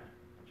bacteria,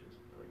 which is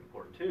really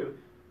important too.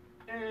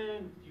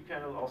 And you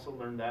kind of also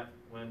learned that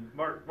when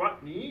Mark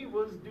Watney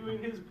was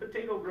doing his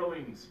potato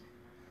growings.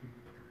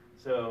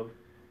 So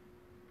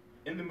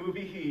in the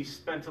movie, he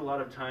spent a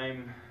lot of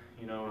time,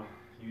 you know,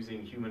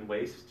 using human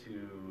waste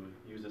to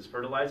use as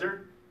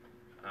fertilizer.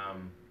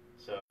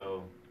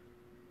 So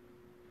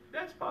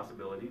that's a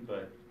possibility,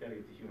 but you gotta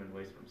get the human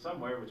waste from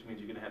somewhere, which means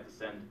you're gonna have to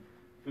send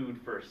food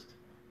first.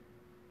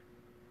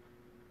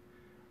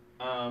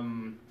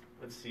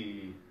 Let's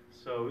see.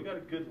 So we got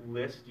a good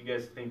list. You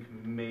guys think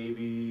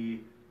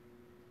maybe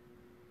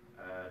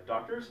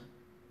doctors?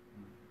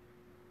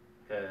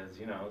 Because,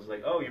 you know, it's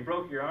like, oh, you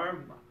broke your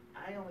arm?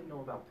 I only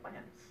know about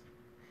plants.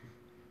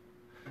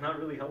 Not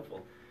really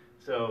helpful.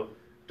 So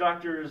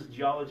doctors,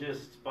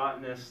 geologists,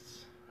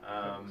 botanists.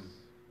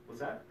 What's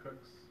that?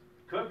 Cooks.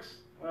 Cooks?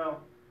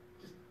 Well,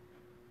 just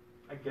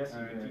I guess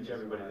you can teach just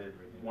everybody about to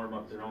everything. warm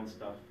up their own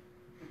stuff.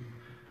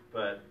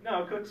 But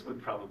no, cooks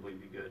would probably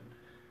be good.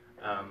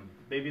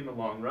 Maybe in the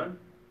long run.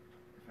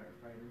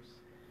 Firefighters.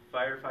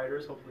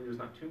 Firefighters, hopefully there's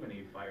not too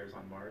many fires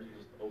on Mars. You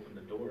just open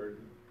the door and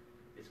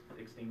it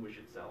extinguish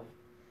itself.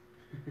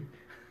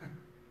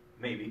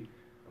 Maybe,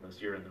 unless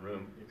you're in the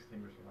room.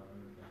 Extinguish a lot of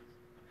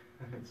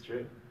other things. It's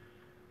true.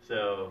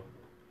 So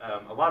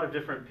a lot of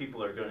different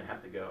people are going to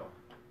have to go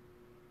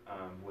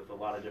with a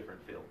lot of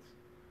different fields.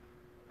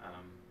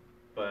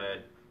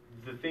 But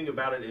the thing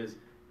about it is,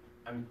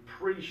 I'm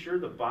pretty sure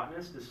the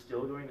botanist is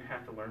still going to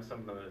have to learn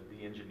some of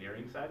the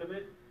engineering side of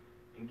it,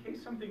 in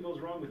case something goes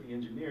wrong with the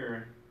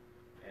engineer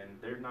and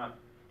they're not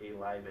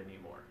alive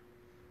anymore.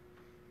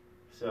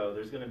 So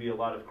there's going to be a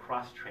lot of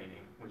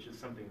cross-training, which is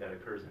something that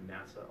occurs in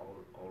NASA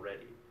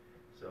already.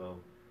 So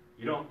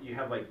you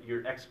have like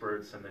your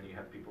experts, and then you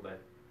have people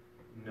that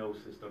know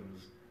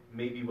systems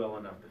maybe well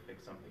enough to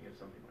fix something if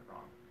something went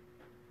wrong.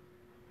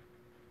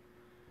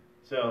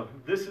 So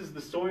this is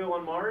the soil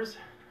on Mars.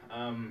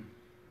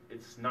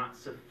 It's not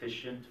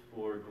sufficient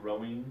for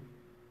growing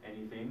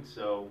anything,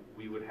 so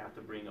we would have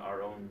to bring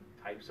our own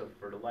types of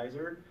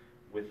fertilizer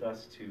with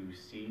us to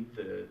seed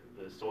the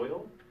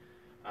soil.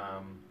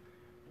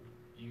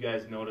 You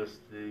guys notice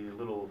the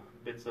little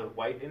bits of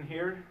white in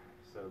here,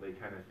 so they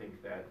kind of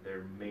think that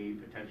there may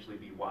potentially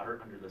be water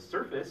under the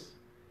surface.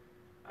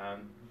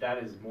 That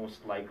is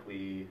most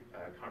likely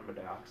carbon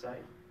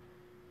dioxide.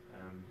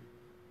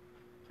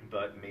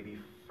 But maybe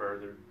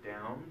further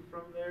down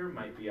from there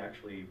might be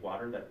actually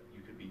water that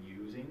you could be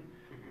using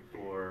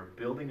for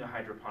building a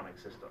hydroponic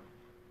system.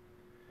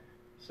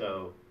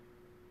 So,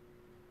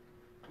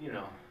 you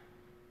know,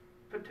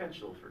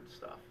 potential for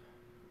stuff.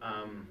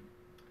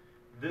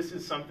 This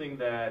is something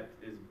that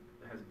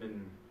has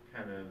been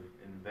kind of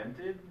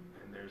invented,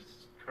 and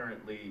there's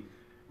currently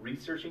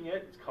researching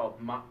it. It's called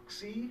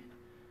MOXIE.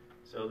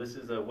 So this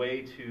is a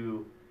way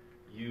to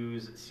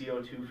use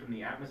CO2 from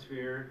the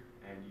atmosphere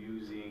and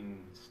using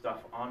stuff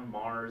on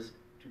Mars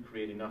to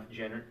create enough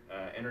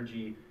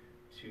energy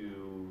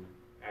to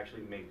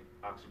actually make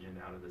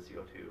oxygen out of the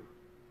CO2.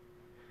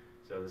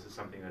 So this is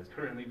something that's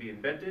currently being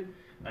invented.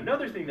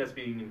 Another thing that's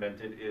being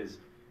invented is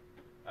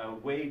a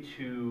way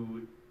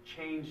to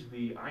change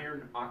the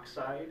iron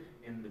oxide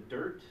in the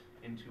dirt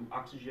into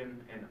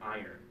oxygen and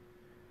iron.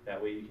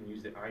 That way you can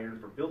use the iron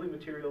for building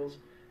materials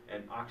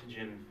and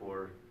oxygen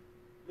for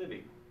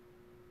living.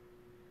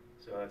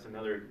 So that's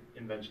another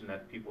invention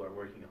that people are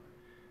working on.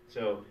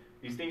 So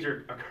these things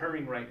are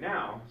occurring right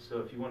now, so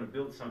if you want to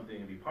build something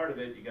and be part of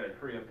it, you got to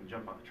hurry up and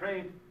jump on the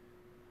train,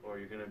 or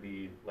you're going to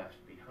be left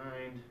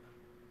behind.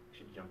 You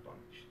should jump on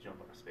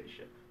a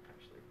spaceship,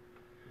 actually.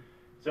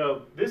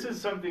 So this is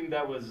something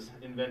that was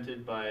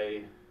invented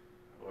by,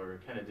 or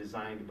kind of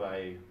designed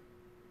by,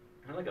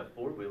 kind of like a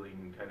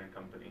four-wheeling kind of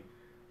company.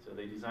 So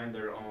they designed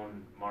their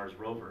own Mars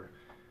rover.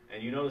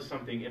 And you notice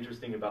something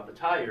interesting about the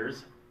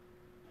tires.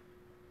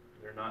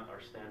 They're not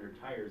our standard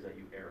tires that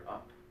you air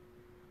up.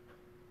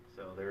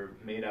 So they're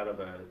made out of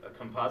a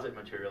composite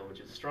material, which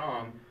is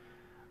strong.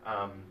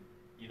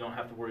 You don't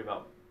have to worry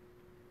about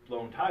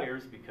blown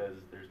tires because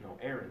there's no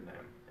air in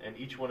them. And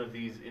each one of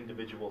these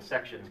individual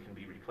sections can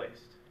be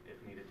replaced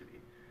if needed to be.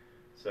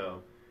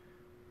 So,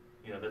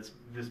 you know, this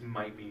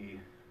might be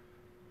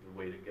the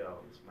way to go.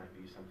 This might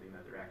be something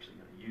that they're actually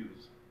going to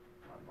use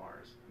on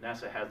Mars.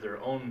 NASA has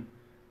their own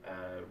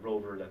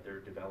rover that they're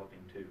developing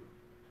too.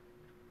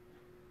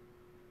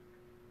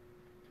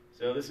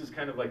 So this is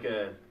kind of like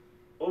a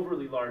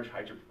overly large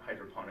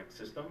hydroponic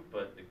system,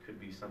 but it could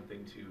be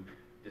something to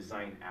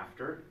design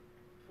after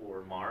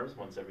for Mars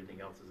once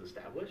everything else is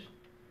established.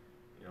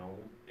 You know,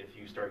 if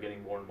you start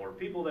getting more and more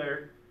people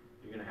there,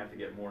 you're going to have to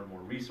get more and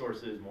more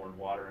resources, more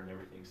water and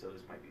everything, so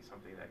this might be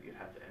something that you'd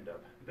have to end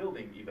up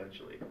building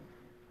eventually,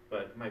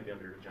 but it might be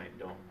under a giant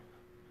dome.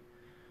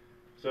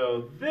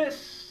 So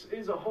this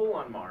is a hole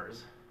on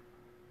Mars.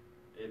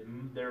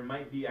 There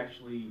might be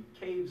actually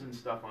caves and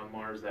stuff on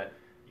Mars that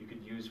you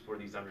could use for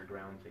these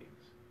underground things.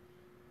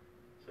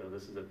 So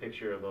this is a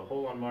picture of a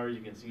hole on Mars.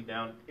 You can see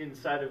down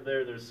inside of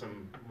there, there's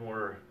some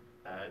more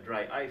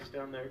dry ice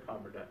down there,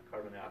 carbon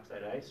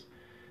dioxide ice.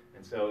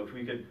 And so if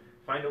we could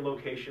find a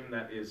location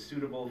that is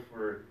suitable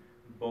for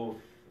both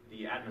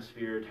the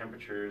atmosphere,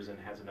 temperatures, and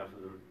has enough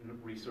of the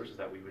resources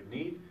that we would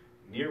need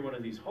near one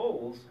of these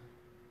holes,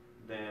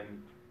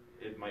 then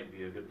it might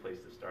be a good place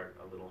to start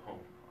a little home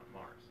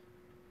on Mars.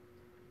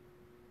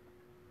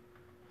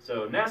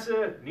 So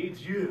NASA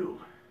needs you.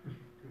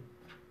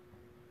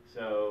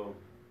 So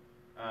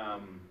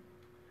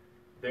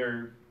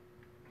they're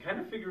kind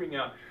of figuring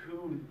out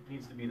who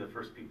needs to be the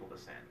first people to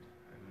send,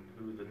 and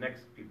who the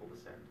next people to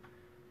send,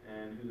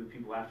 and who the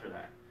people after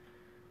that.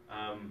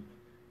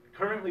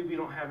 Currently, we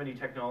don't have any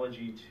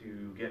technology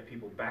to get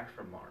people back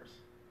from Mars.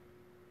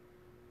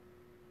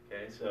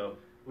 Okay, so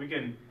we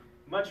can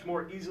much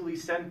more easily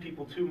send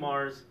people to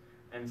Mars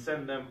and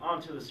send them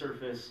onto the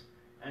surface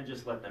and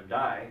just let them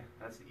die.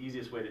 That's the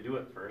easiest way to do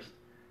it first.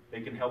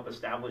 They can help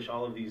establish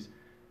all of these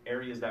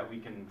areas that we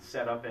can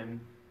set up in,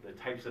 the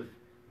types of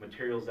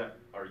materials that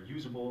are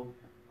usable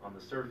on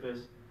the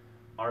surface.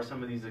 Are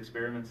some of these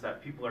experiments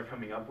that people are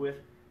coming up with,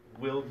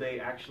 will they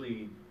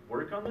actually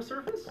work on the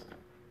surface?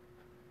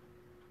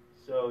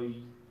 So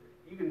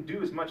you can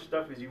do as much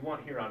stuff as you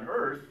want here on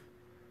Earth,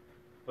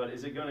 but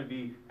is it going to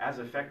be as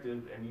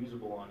effective and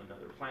usable on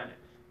another planet?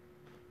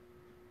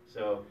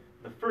 So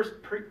the first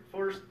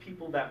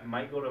people that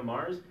might go to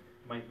Mars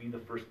might be the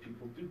first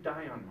people to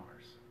die on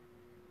Mars.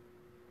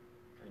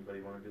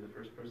 Anybody want to be the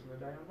first person to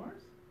die on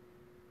Mars?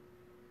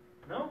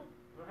 No?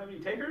 Don't have any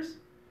takers?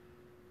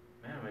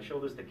 Man, when I show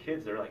this to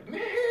kids, they're like,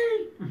 me!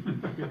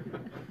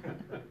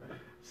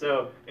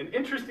 So an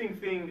interesting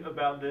thing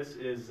about this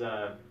is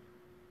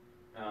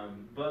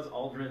Buzz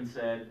Aldrin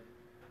said,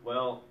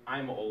 well,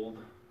 I'm old.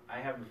 I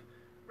have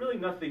really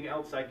nothing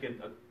else I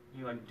could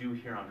do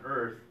here on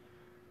Earth,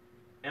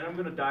 and I'm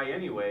going to die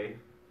anyway,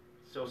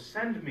 so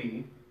send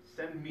me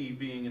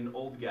being an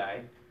old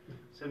guy,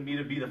 send me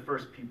to be the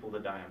first people to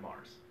die on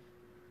Mars.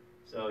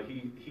 So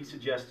he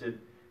suggested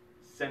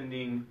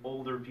sending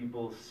older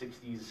people,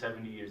 60s,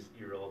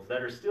 70-year-olds,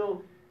 that are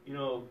still,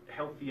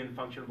 healthy and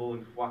functional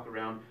and walk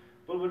around,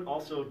 but would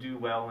also do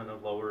well in a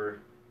lower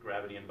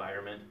gravity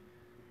environment,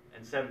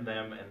 and send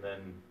them, and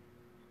then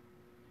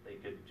they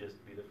could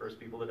just be the first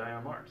people to die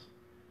on Mars.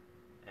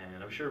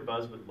 And I'm sure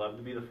Buzz would love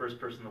to be the first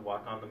person to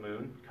walk on the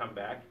moon, come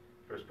back,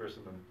 first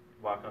person to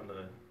walk on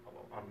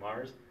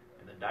Mars,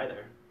 and then die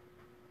there.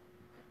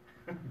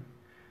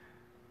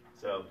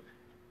 So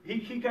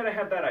he kind of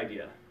had that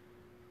idea.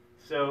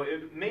 So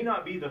it may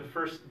not be the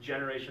first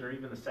generation or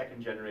even the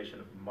second generation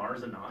of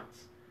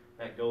Marsonauts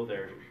that go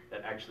there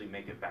that actually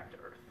make it back to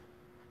Earth.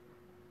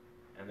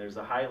 And there's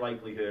a high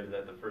likelihood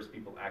that the first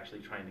people actually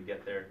trying to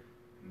get there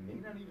may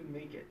not even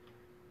make it.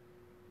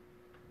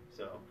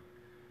 So,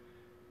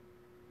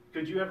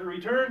 could you ever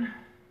return?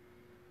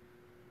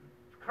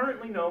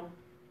 Currently, no.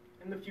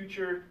 In the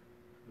future,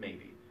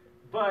 maybe.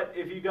 But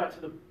if you got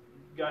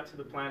to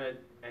the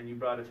planet and you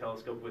brought a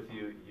telescope with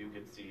you, you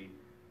could see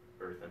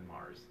Earth and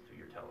Mars through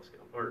your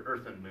telescope, or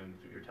Earth and Moon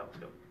through your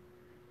telescope.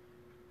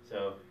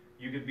 So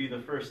you could be the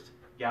first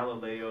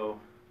Galileo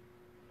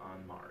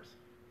on Mars.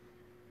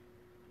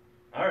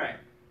 All right,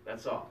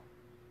 that's all.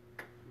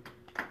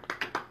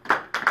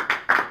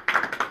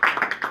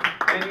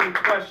 Any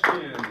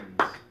questions?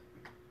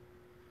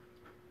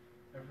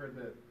 I've heard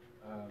that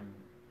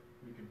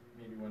we could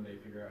maybe one day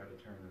figure out how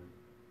to turn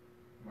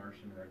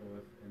Martian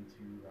regolith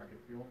into rocket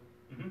fuel.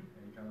 Mm-hmm.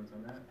 Any comments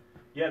on that?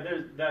 Yeah,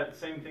 there's that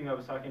same thing I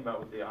was talking about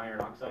with the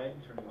iron oxide,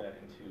 turning that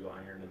into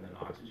iron and then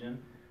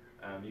oxygen.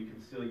 You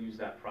can still use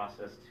that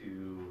process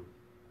to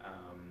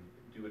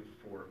do it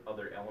for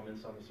other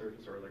elements on the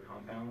surface or other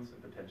compounds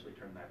and potentially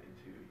turn that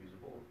into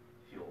usable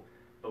fuel.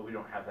 But we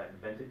don't have that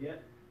invented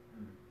yet.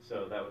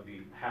 So that would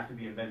have to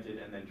be invented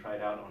and then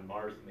tried out on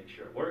Mars to make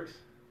sure it works.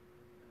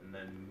 And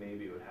then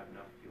maybe it would have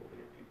enough fuel to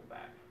get people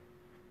back.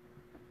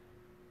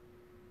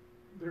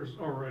 There's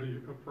already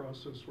a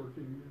process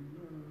working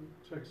in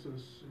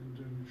Texas and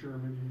in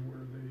Germany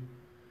where they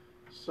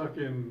suck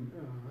in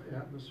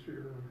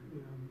atmosphere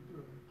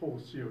and pull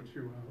the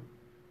CO2 out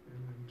and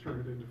then turn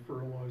it into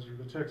fertilizer.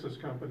 The Texas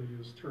company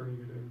is turning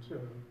it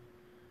into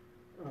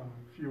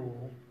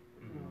fuel,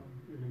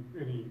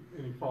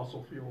 any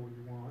fossil fuel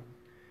you want.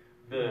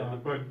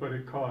 But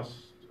it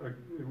costs.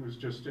 It was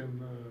just in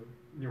the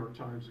New York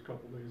Times a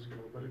couple days ago,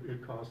 but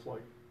it costs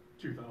like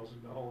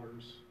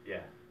 $2,000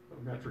 Yeah.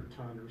 a metric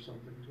ton or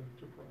something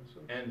to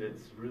process. And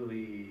it's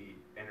really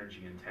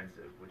energy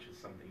intensive, which is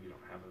something you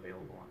don't have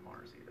available on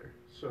Mars either.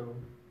 So,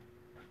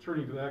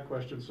 turning to that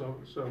question,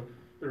 so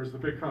there's the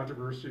big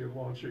controversy of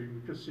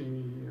launching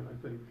Cassini and I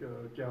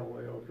think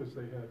Galileo because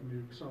they had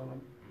nukes on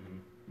them,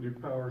 nuke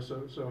power.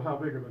 So how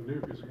big of a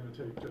nuke is it going to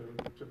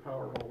take to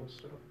power all this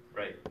stuff?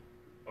 Right.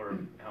 Or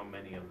how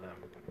many of them?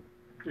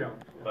 Yeah.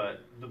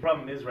 But the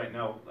problem is right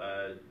now,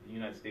 the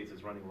United States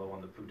is running low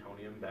on the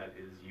plutonium that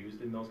is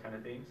used in those kind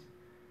of things.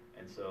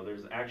 And so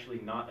there's actually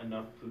not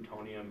enough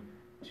plutonium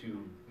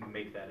to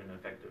make that an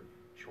effective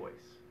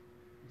choice.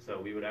 So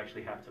we would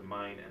actually have to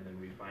mine and then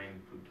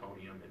refine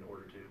plutonium in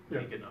order to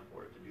make enough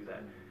for it to do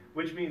that.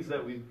 Which means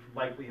that we'd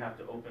likely have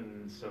to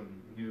open some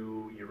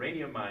new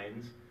uranium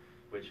mines,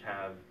 which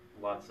have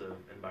lots of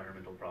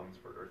environmental problems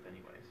for Earth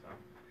anyway, so,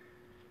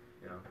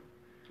 you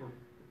know,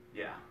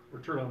 yeah. Or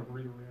turn on a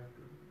breeder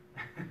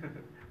reactor.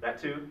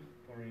 That too,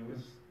 thorium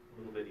is a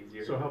little bit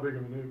easier. So how big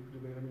of a nuke do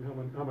they, I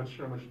mean, how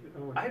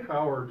much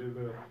power do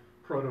the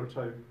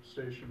prototype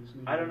stations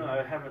need? I don't know,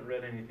 I haven't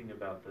read anything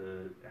about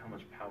how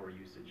much power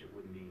usage it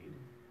would need,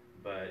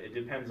 but it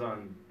depends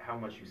on how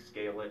much you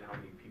scale it, how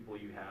many people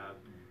you have,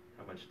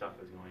 how much stuff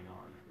is going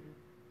on,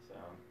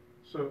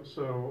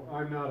 So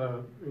I'm not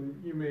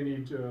and you may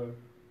need to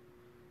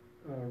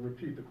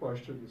repeat the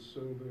questions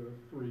so the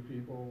three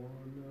people,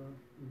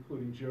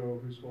 including Joe,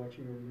 who's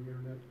watching over the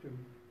internet,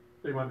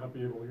 they might not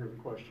be able to hear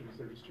the questions,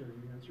 they're just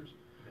hearing the answers.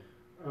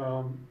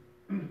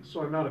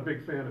 So I'm not a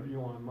big fan of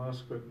Elon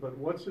Musk, but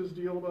what's his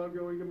deal about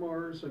going to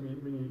Mars? I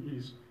mean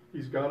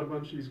he's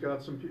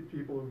got some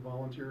people who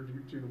volunteered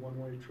to do the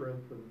one-way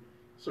trip, and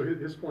so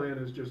his plan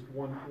is just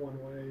one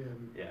way,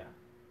 and yeah.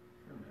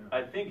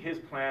 I think his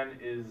plan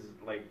is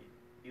like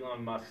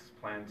Elon Musk's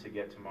plan to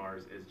get to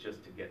Mars is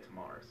just to get to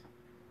Mars.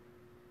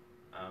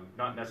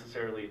 Not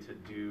necessarily to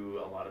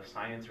do a lot of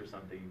science or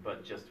something,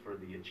 but just for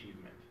the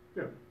achievement.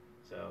 Yeah.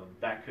 So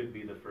that could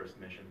be the first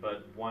mission,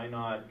 but why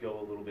not go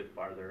a little bit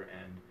farther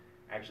and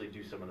actually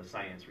do some of the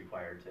science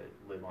required to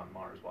live on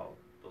Mars while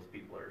those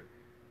people are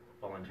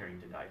volunteering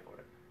to die for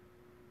it.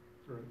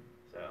 Right.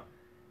 So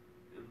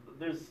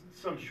there's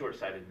some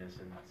short-sightedness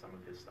in some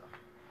of his stuff.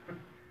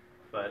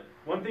 But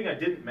one thing I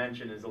didn't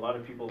mention is a lot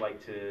of people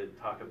like to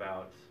talk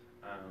about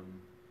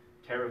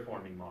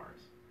terraforming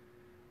Mars.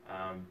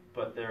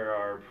 But there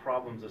are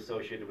problems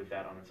associated with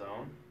that on its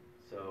own.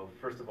 So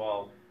first of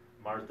all,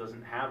 Mars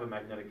doesn't have a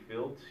magnetic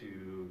field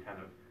to kind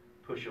of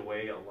push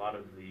away a lot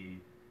of the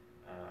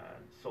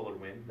solar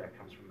wind that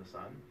comes from the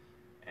sun.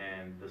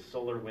 And the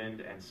solar wind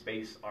and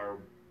space are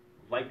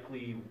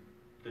likely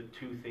the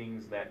two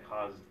things that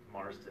caused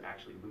Mars to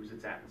actually lose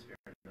its atmosphere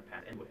in the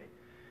past anyway.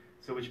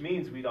 So which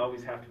means we'd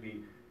always have to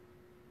be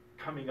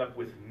coming up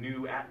with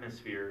new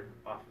atmosphere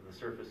off of the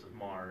surface of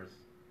Mars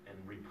and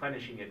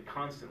replenishing it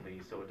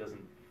constantly so it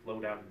doesn't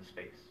float out into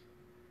space.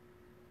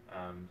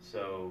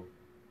 So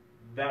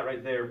that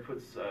right there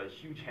puts a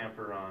huge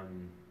hamper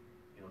on,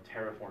 you know,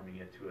 terraforming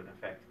it to an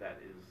effect that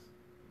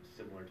is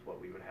similar to what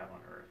we would have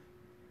on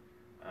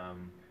Earth.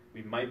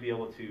 We might be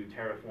able to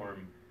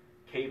terraform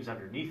caves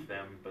underneath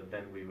them, but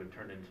then we would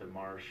turn into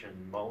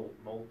Martian mole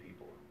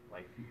people,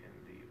 like in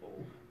the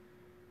old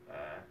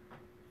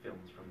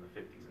films from the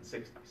 50s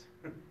and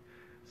 60s.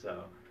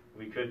 So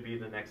we could be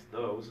the next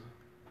those.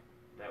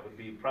 That would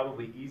be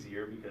probably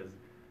easier because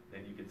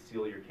then you could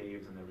seal your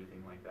caves and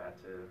everything like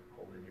that to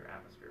hold in your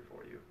atmosphere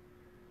for you.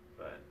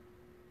 But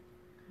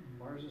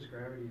Mars's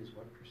gravity is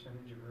what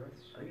percentage of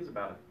Earth's? I think it's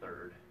about a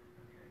third,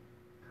 Okay.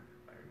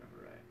 if I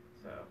remember right.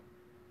 So,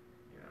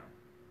 you know.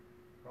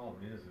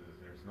 Problem is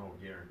there's no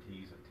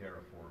guarantees of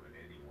terraforming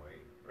anyway.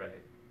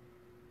 Right.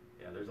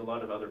 Yeah, there's a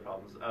lot of other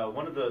problems.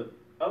 One of the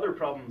other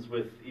problems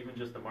with even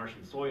just the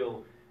Martian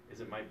soil is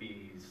it might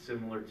be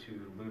similar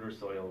to lunar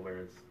soil, where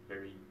it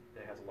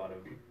has a lot of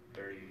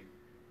very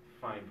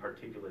fine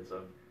particulates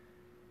of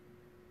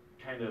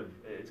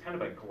it's kind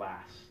of a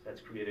glass that's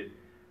created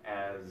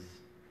as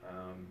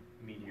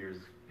meteors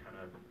kind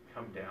of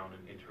come down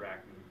and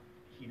interact and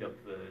heat up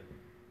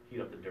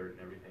the dirt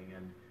and everything.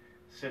 And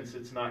since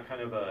it's not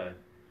kind of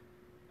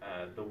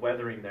the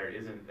weathering there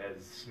isn't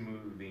as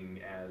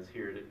smoothing as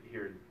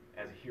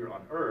here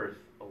on Earth,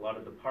 a lot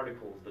of the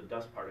particles, the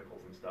dust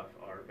particles and stuff,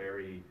 are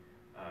very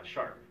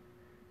sharp.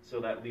 So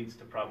that leads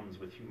to problems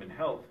with human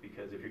health,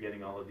 because if you're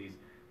getting all of these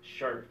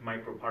sharp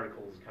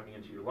microparticles coming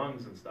into your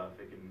lungs and stuff,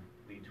 it can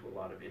lead to a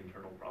lot of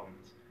internal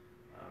problems,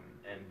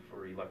 and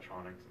for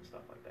electronics and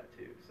stuff like that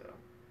too. So,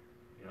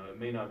 you know, it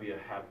may not be a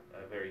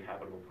very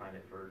habitable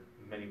planet for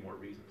many more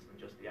reasons than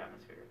just the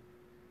atmosphere.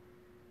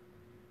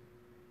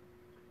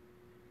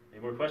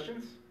 Any more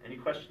questions? Any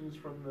questions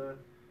from the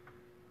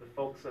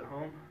folks at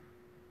home?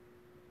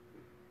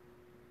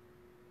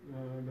 No,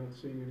 I'm not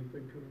seeing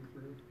anything coming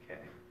through.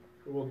 Okay.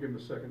 But we'll give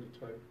them a second to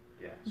type.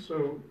 Yeah.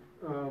 So,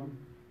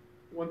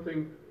 one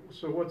thing,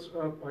 so what's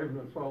up, I have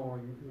been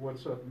following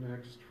what's up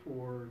next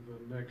for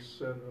the next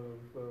set of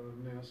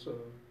NASA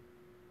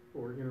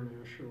or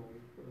international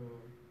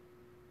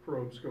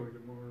probes going to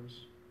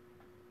Mars.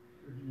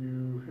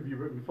 Have you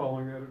been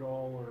following that at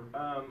all, or?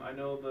 I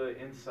know the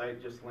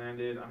InSight just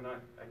landed.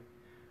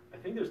 I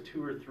think there's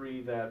 2 or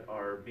 3 that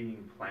are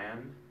being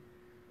planned,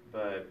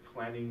 but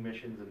planning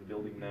missions and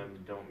building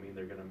them don't mean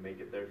they're going to make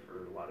it there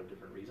for a lot of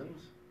different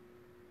reasons.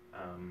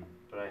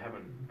 But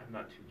I'm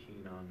not too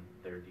keen on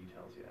their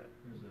details yet.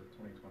 There's a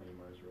 2020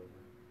 Mars rover.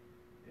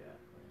 Yeah.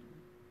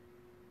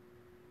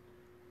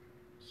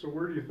 So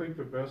where do you think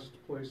the best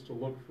place to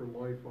look for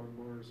life on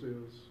Mars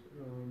is?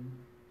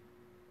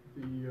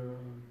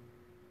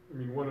 I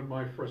mean, one of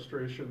my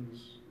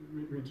frustrations,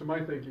 to my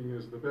thinking,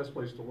 is the best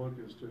place to look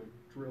is to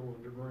drill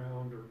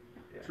underground or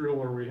drill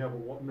where we have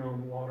a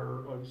known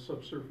water,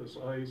 subsurface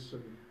ice.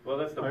 And well,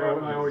 that's the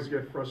problem. I always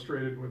get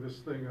frustrated with this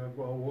thing of,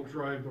 well, we'll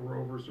drive the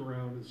rovers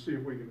around and see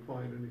if we can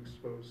find an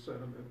exposed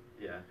sediment.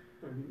 Yeah.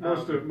 I mean,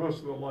 most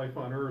of the life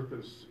on Earth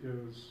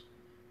is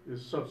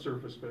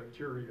subsurface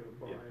bacteria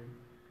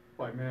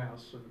by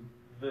mass, and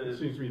it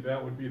seems to me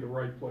that would be the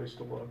right place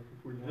to look.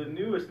 If we the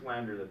newest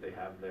lander that they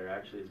have there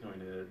actually is going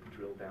to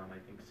drill down, I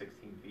think,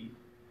 16 feet.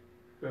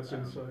 That's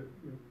InSight.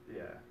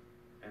 Yeah,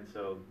 and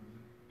so,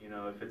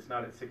 if it's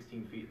not at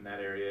 16 feet in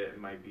that area, it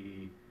might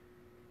be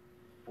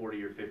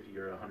 40 or 50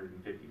 or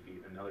 150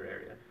 feet in another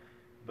area.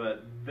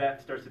 But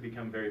that starts to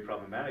become very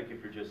problematic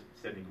if you're just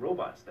sending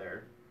robots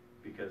there,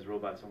 because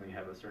robots only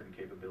have a certain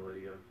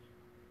capability of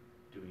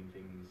doing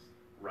things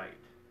right.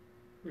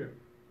 Yeah.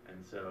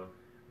 And so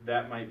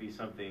that might be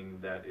something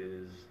that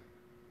is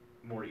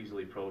more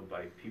easily probed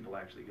by people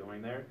actually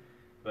going there.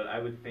 But I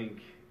would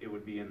think it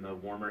would be in the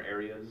warmer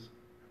areas,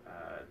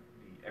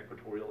 the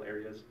equatorial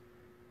areas,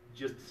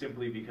 just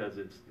simply because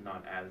it's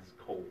not as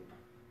cold.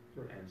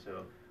 Right. And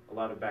so a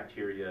lot of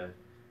bacteria,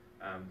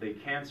 they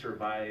can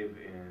survive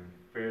in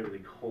fairly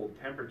cold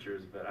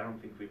temperatures, but I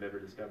don't think we've ever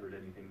discovered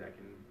anything that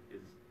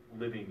is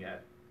living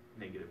at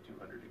negative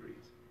 200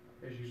 degrees.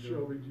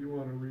 Shelby, do you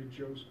want to read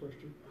Joe's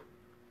question?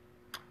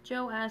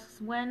 Joe asks,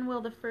 when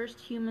will the first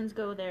humans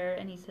go there?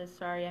 And he says,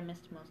 sorry, I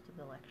missed most of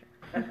the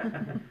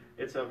lecture.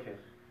 It's okay.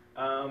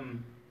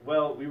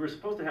 Well, we were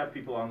supposed to have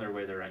people on their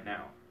way there right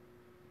now.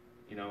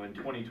 In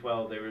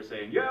 2012, they were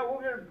saying, yeah,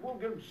 we'll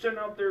get sent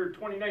out there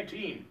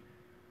 2019.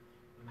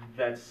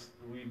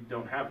 We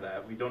don't have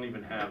that. We don't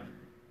even have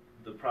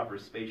the proper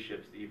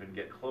spaceships to even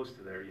get close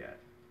to there yet.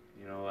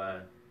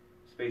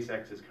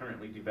 SpaceX is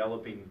currently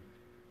developing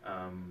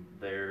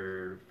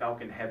their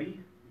Falcon Heavy,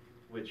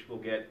 which will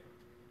get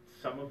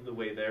some of the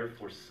way there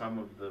for some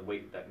of the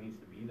weight that needs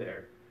to be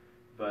there.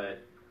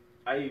 But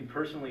I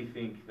personally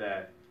think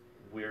that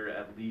we're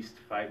at least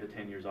 5 to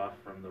 10 years off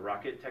from the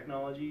rocket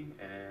technology,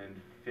 and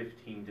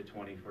 15 to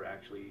 20 for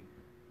actually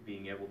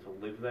being able to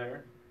live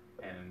there,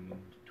 and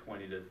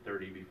 20 to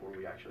 30 before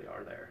we actually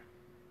are there.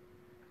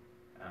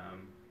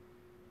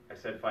 I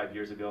said 5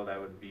 years ago, that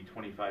would be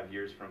 25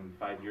 years from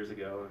 5 years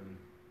ago, and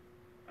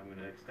I'm going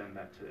to extend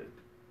that to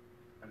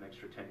an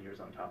extra 10 years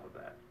on top of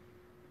that.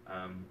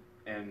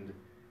 And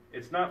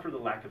it's not for the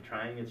lack of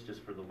trying, it's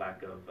just for the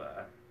lack of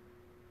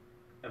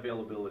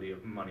availability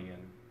of money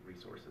and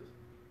resources.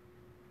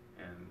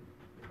 And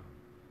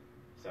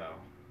so,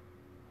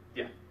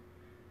 yeah,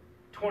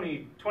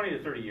 20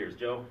 to 30 years,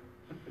 Joe.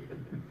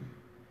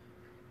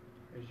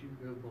 As you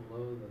go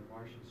below the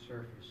Martian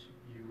surface,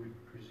 you would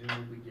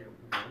presumably get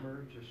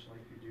warmer, just like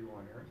you do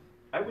on Earth?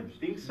 I would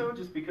think so,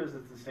 just because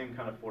it's the same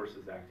kind of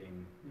forces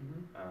acting.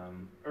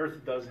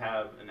 Earth does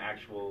have an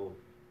actual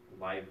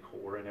live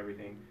core and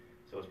everything,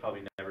 so it's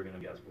probably never going to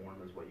be as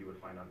warm as what you would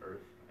find on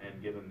Earth.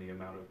 And given the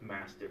amount of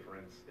mass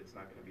difference, it's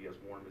not going to be as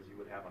warm as you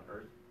would have on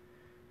Earth.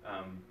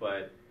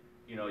 But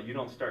you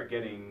don't start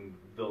getting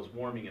those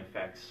warming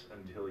effects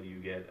until you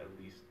get at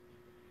least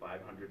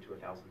 500 to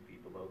 1,000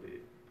 feet below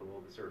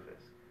the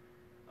surface.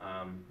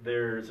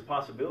 There's a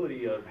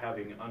possibility of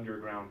having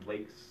underground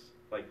lakes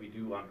like we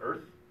do on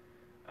Earth,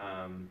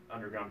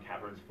 underground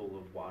caverns full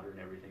of water and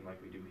everything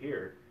like we do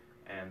here,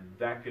 and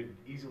that could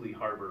easily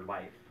harbor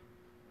life.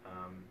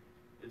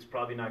 It's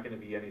probably not going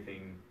to be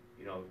anything,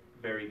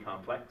 very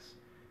complex.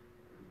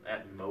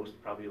 At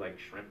most, probably like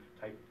shrimp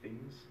type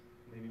things,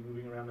 maybe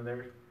moving around in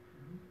there.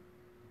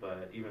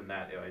 But even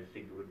that, I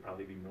think it would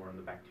probably be more on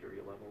the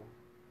bacteria level.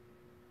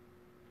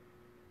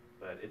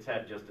 But it's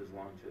had just as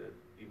long to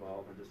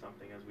evolve into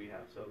something as we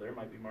have, so there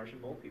might be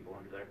Martian mole people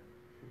under there.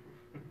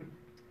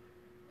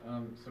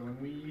 So when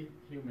we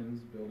humans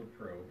build a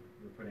probe,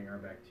 we're putting our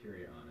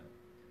bacteria on it,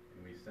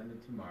 and we send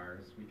it to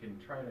Mars. We can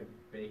try to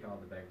bake all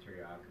the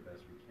bacteria out the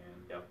best we can.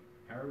 Yep.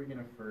 How are we going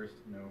to first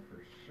know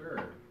for sure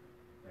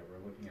that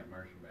we're looking at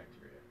Martian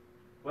bacteria?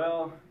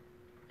 Well,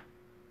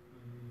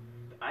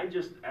 I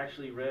just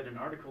actually read an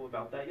article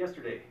about that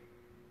yesterday,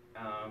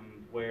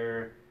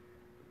 where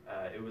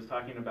it was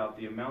talking about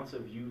the amounts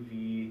of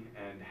UV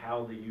and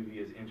how the UV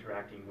is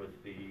interacting with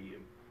the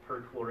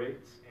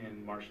perchlorates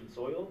in Martian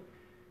soil,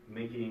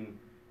 making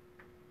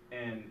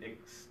an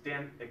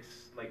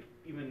like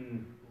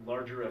even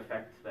larger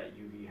effect that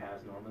UV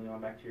has normally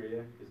on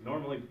bacteria. Because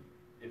normally,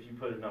 if you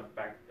put enough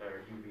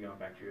UV on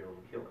bacteria,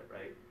 it'll kill it,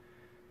 right?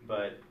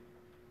 But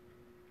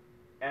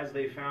as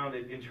they found,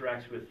 it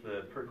interacts with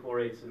the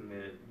perchlorates in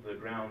the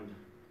ground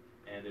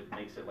and it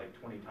makes it like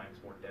 20 times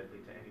more deadly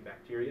to any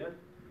bacteria.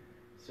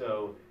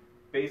 So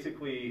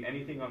basically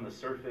anything on the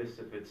surface,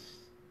 if it's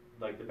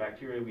like the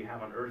bacteria we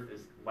have on Earth,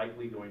 is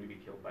likely going to be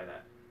killed by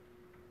that.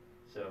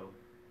 So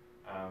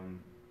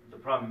the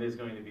problem is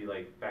going to be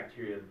like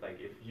bacteria, like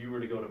if you were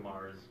to go to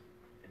Mars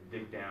and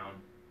dig down,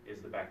 is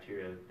the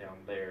bacteria down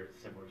there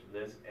similar to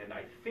this? And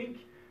I think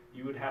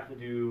you would have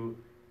to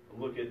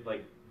look at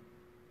like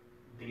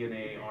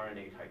DNA,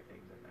 RNA type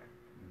things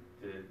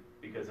in there.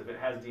 Because if it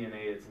has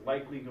DNA, it's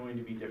likely going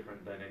to be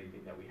different than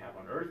anything that we have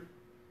on Earth,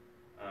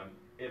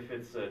 if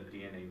it's a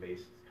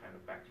DNA-based kind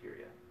of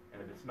bacteria.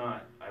 And if it's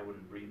not, I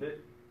wouldn't breathe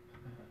it.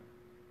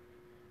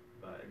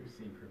 But Have you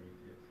seen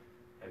Prometheus?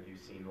 Have you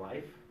seen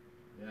life?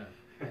 Yeah.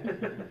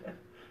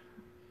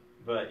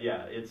 But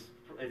yeah, it's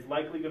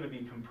likely going to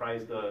be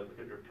composed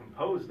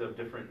of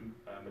different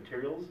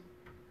materials,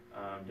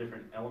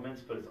 different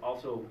elements, but it's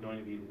also going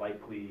to be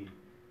likely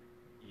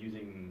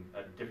using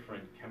a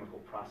different chemical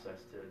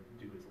process to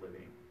do its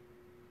living.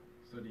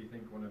 So do you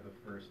think one of the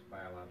first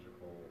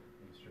biological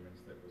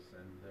instruments that we'll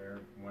send there,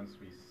 once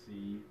we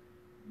see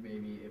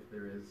maybe if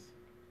there is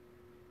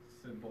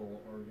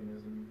simple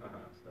organism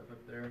stuff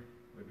up there,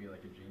 would be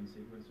like a gene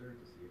sequencer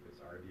to see if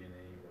it's our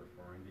DNA or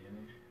foreign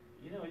DNA?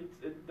 You know,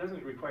 it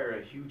doesn't require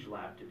a huge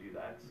lab to do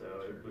that, so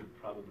Sure. it would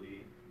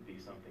probably be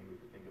something we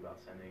could think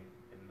about sending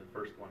in the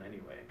first one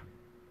anyway,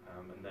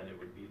 and then it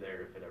would be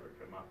there if it ever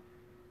came up.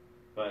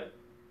 But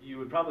you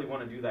would probably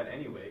want to do that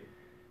anyway,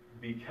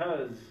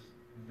 because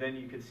then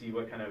you could see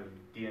what kind of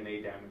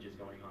DNA damage is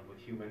going on with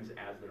humans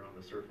as they're on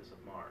the surface of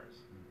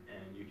Mars,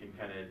 and you can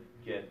kind of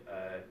get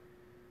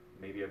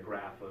maybe a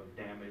graph of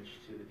damage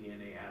to the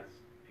DNA as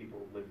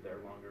people live there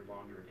longer and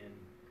longer in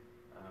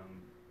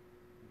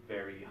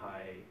very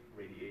high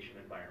radiation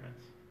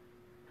environments.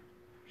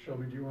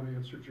 Shelby, do you want to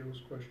answer Joe's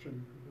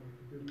question about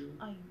the video?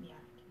 Yeah,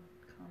 I can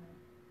comment.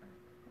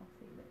 I'll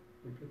save it.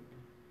 Okay.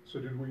 So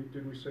did we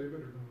save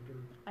it or not?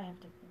 Or? I have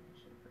to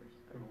finish it first,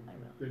 but Oh, I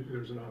okay. will.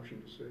 There's an option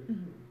to save.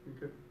 Mhm.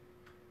 Okay.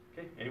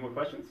 Okay, any more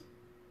questions?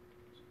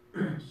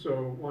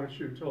 So why don't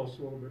you tell us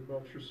a little bit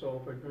about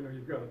yourself? I know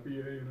you've got a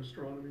BA in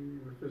astronomy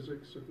or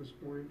physics at this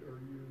point. Are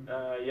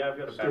you? Yeah, I've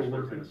got a still bachelor's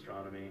working? in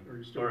astronomy, Are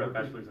you still or a working?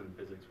 bachelor's in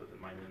physics with a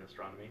minor in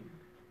astronomy.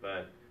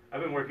 But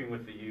I've been working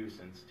with the U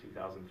since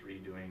 2003,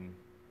 doing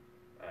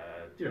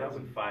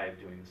 2005,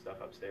 doing stuff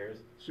upstairs.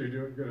 So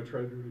you're going to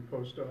try to do any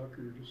postdoc,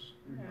 or you're just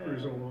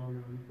cruising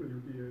along with your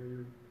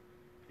BA? Or?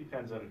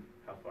 Depends on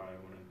how far I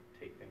want to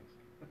take things.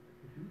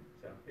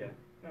 So yeah,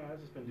 no, I've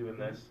just been doing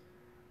this,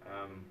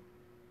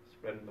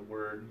 spreading the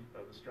word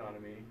of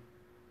astronomy.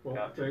 Well,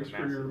 out to the thanks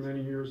for your masses.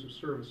 many years of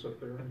service up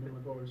there. I know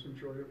I've always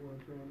enjoyed it when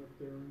I've gone up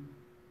there.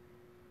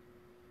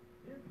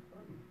 Yeah,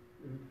 fun.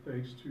 And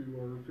thanks to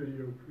our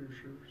video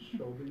producer,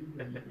 Shelby.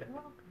 And You're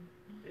welcome.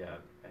 Yeah,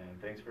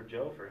 and thanks for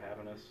Joe for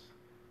having us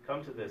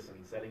come to this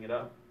and setting it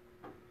up.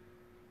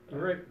 all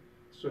right,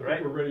 so I Right.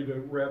 think we're ready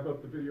to wrap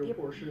up the video Yep.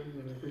 portion,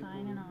 and I think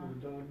Signing off.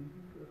 we're done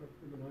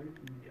for the night.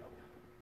 And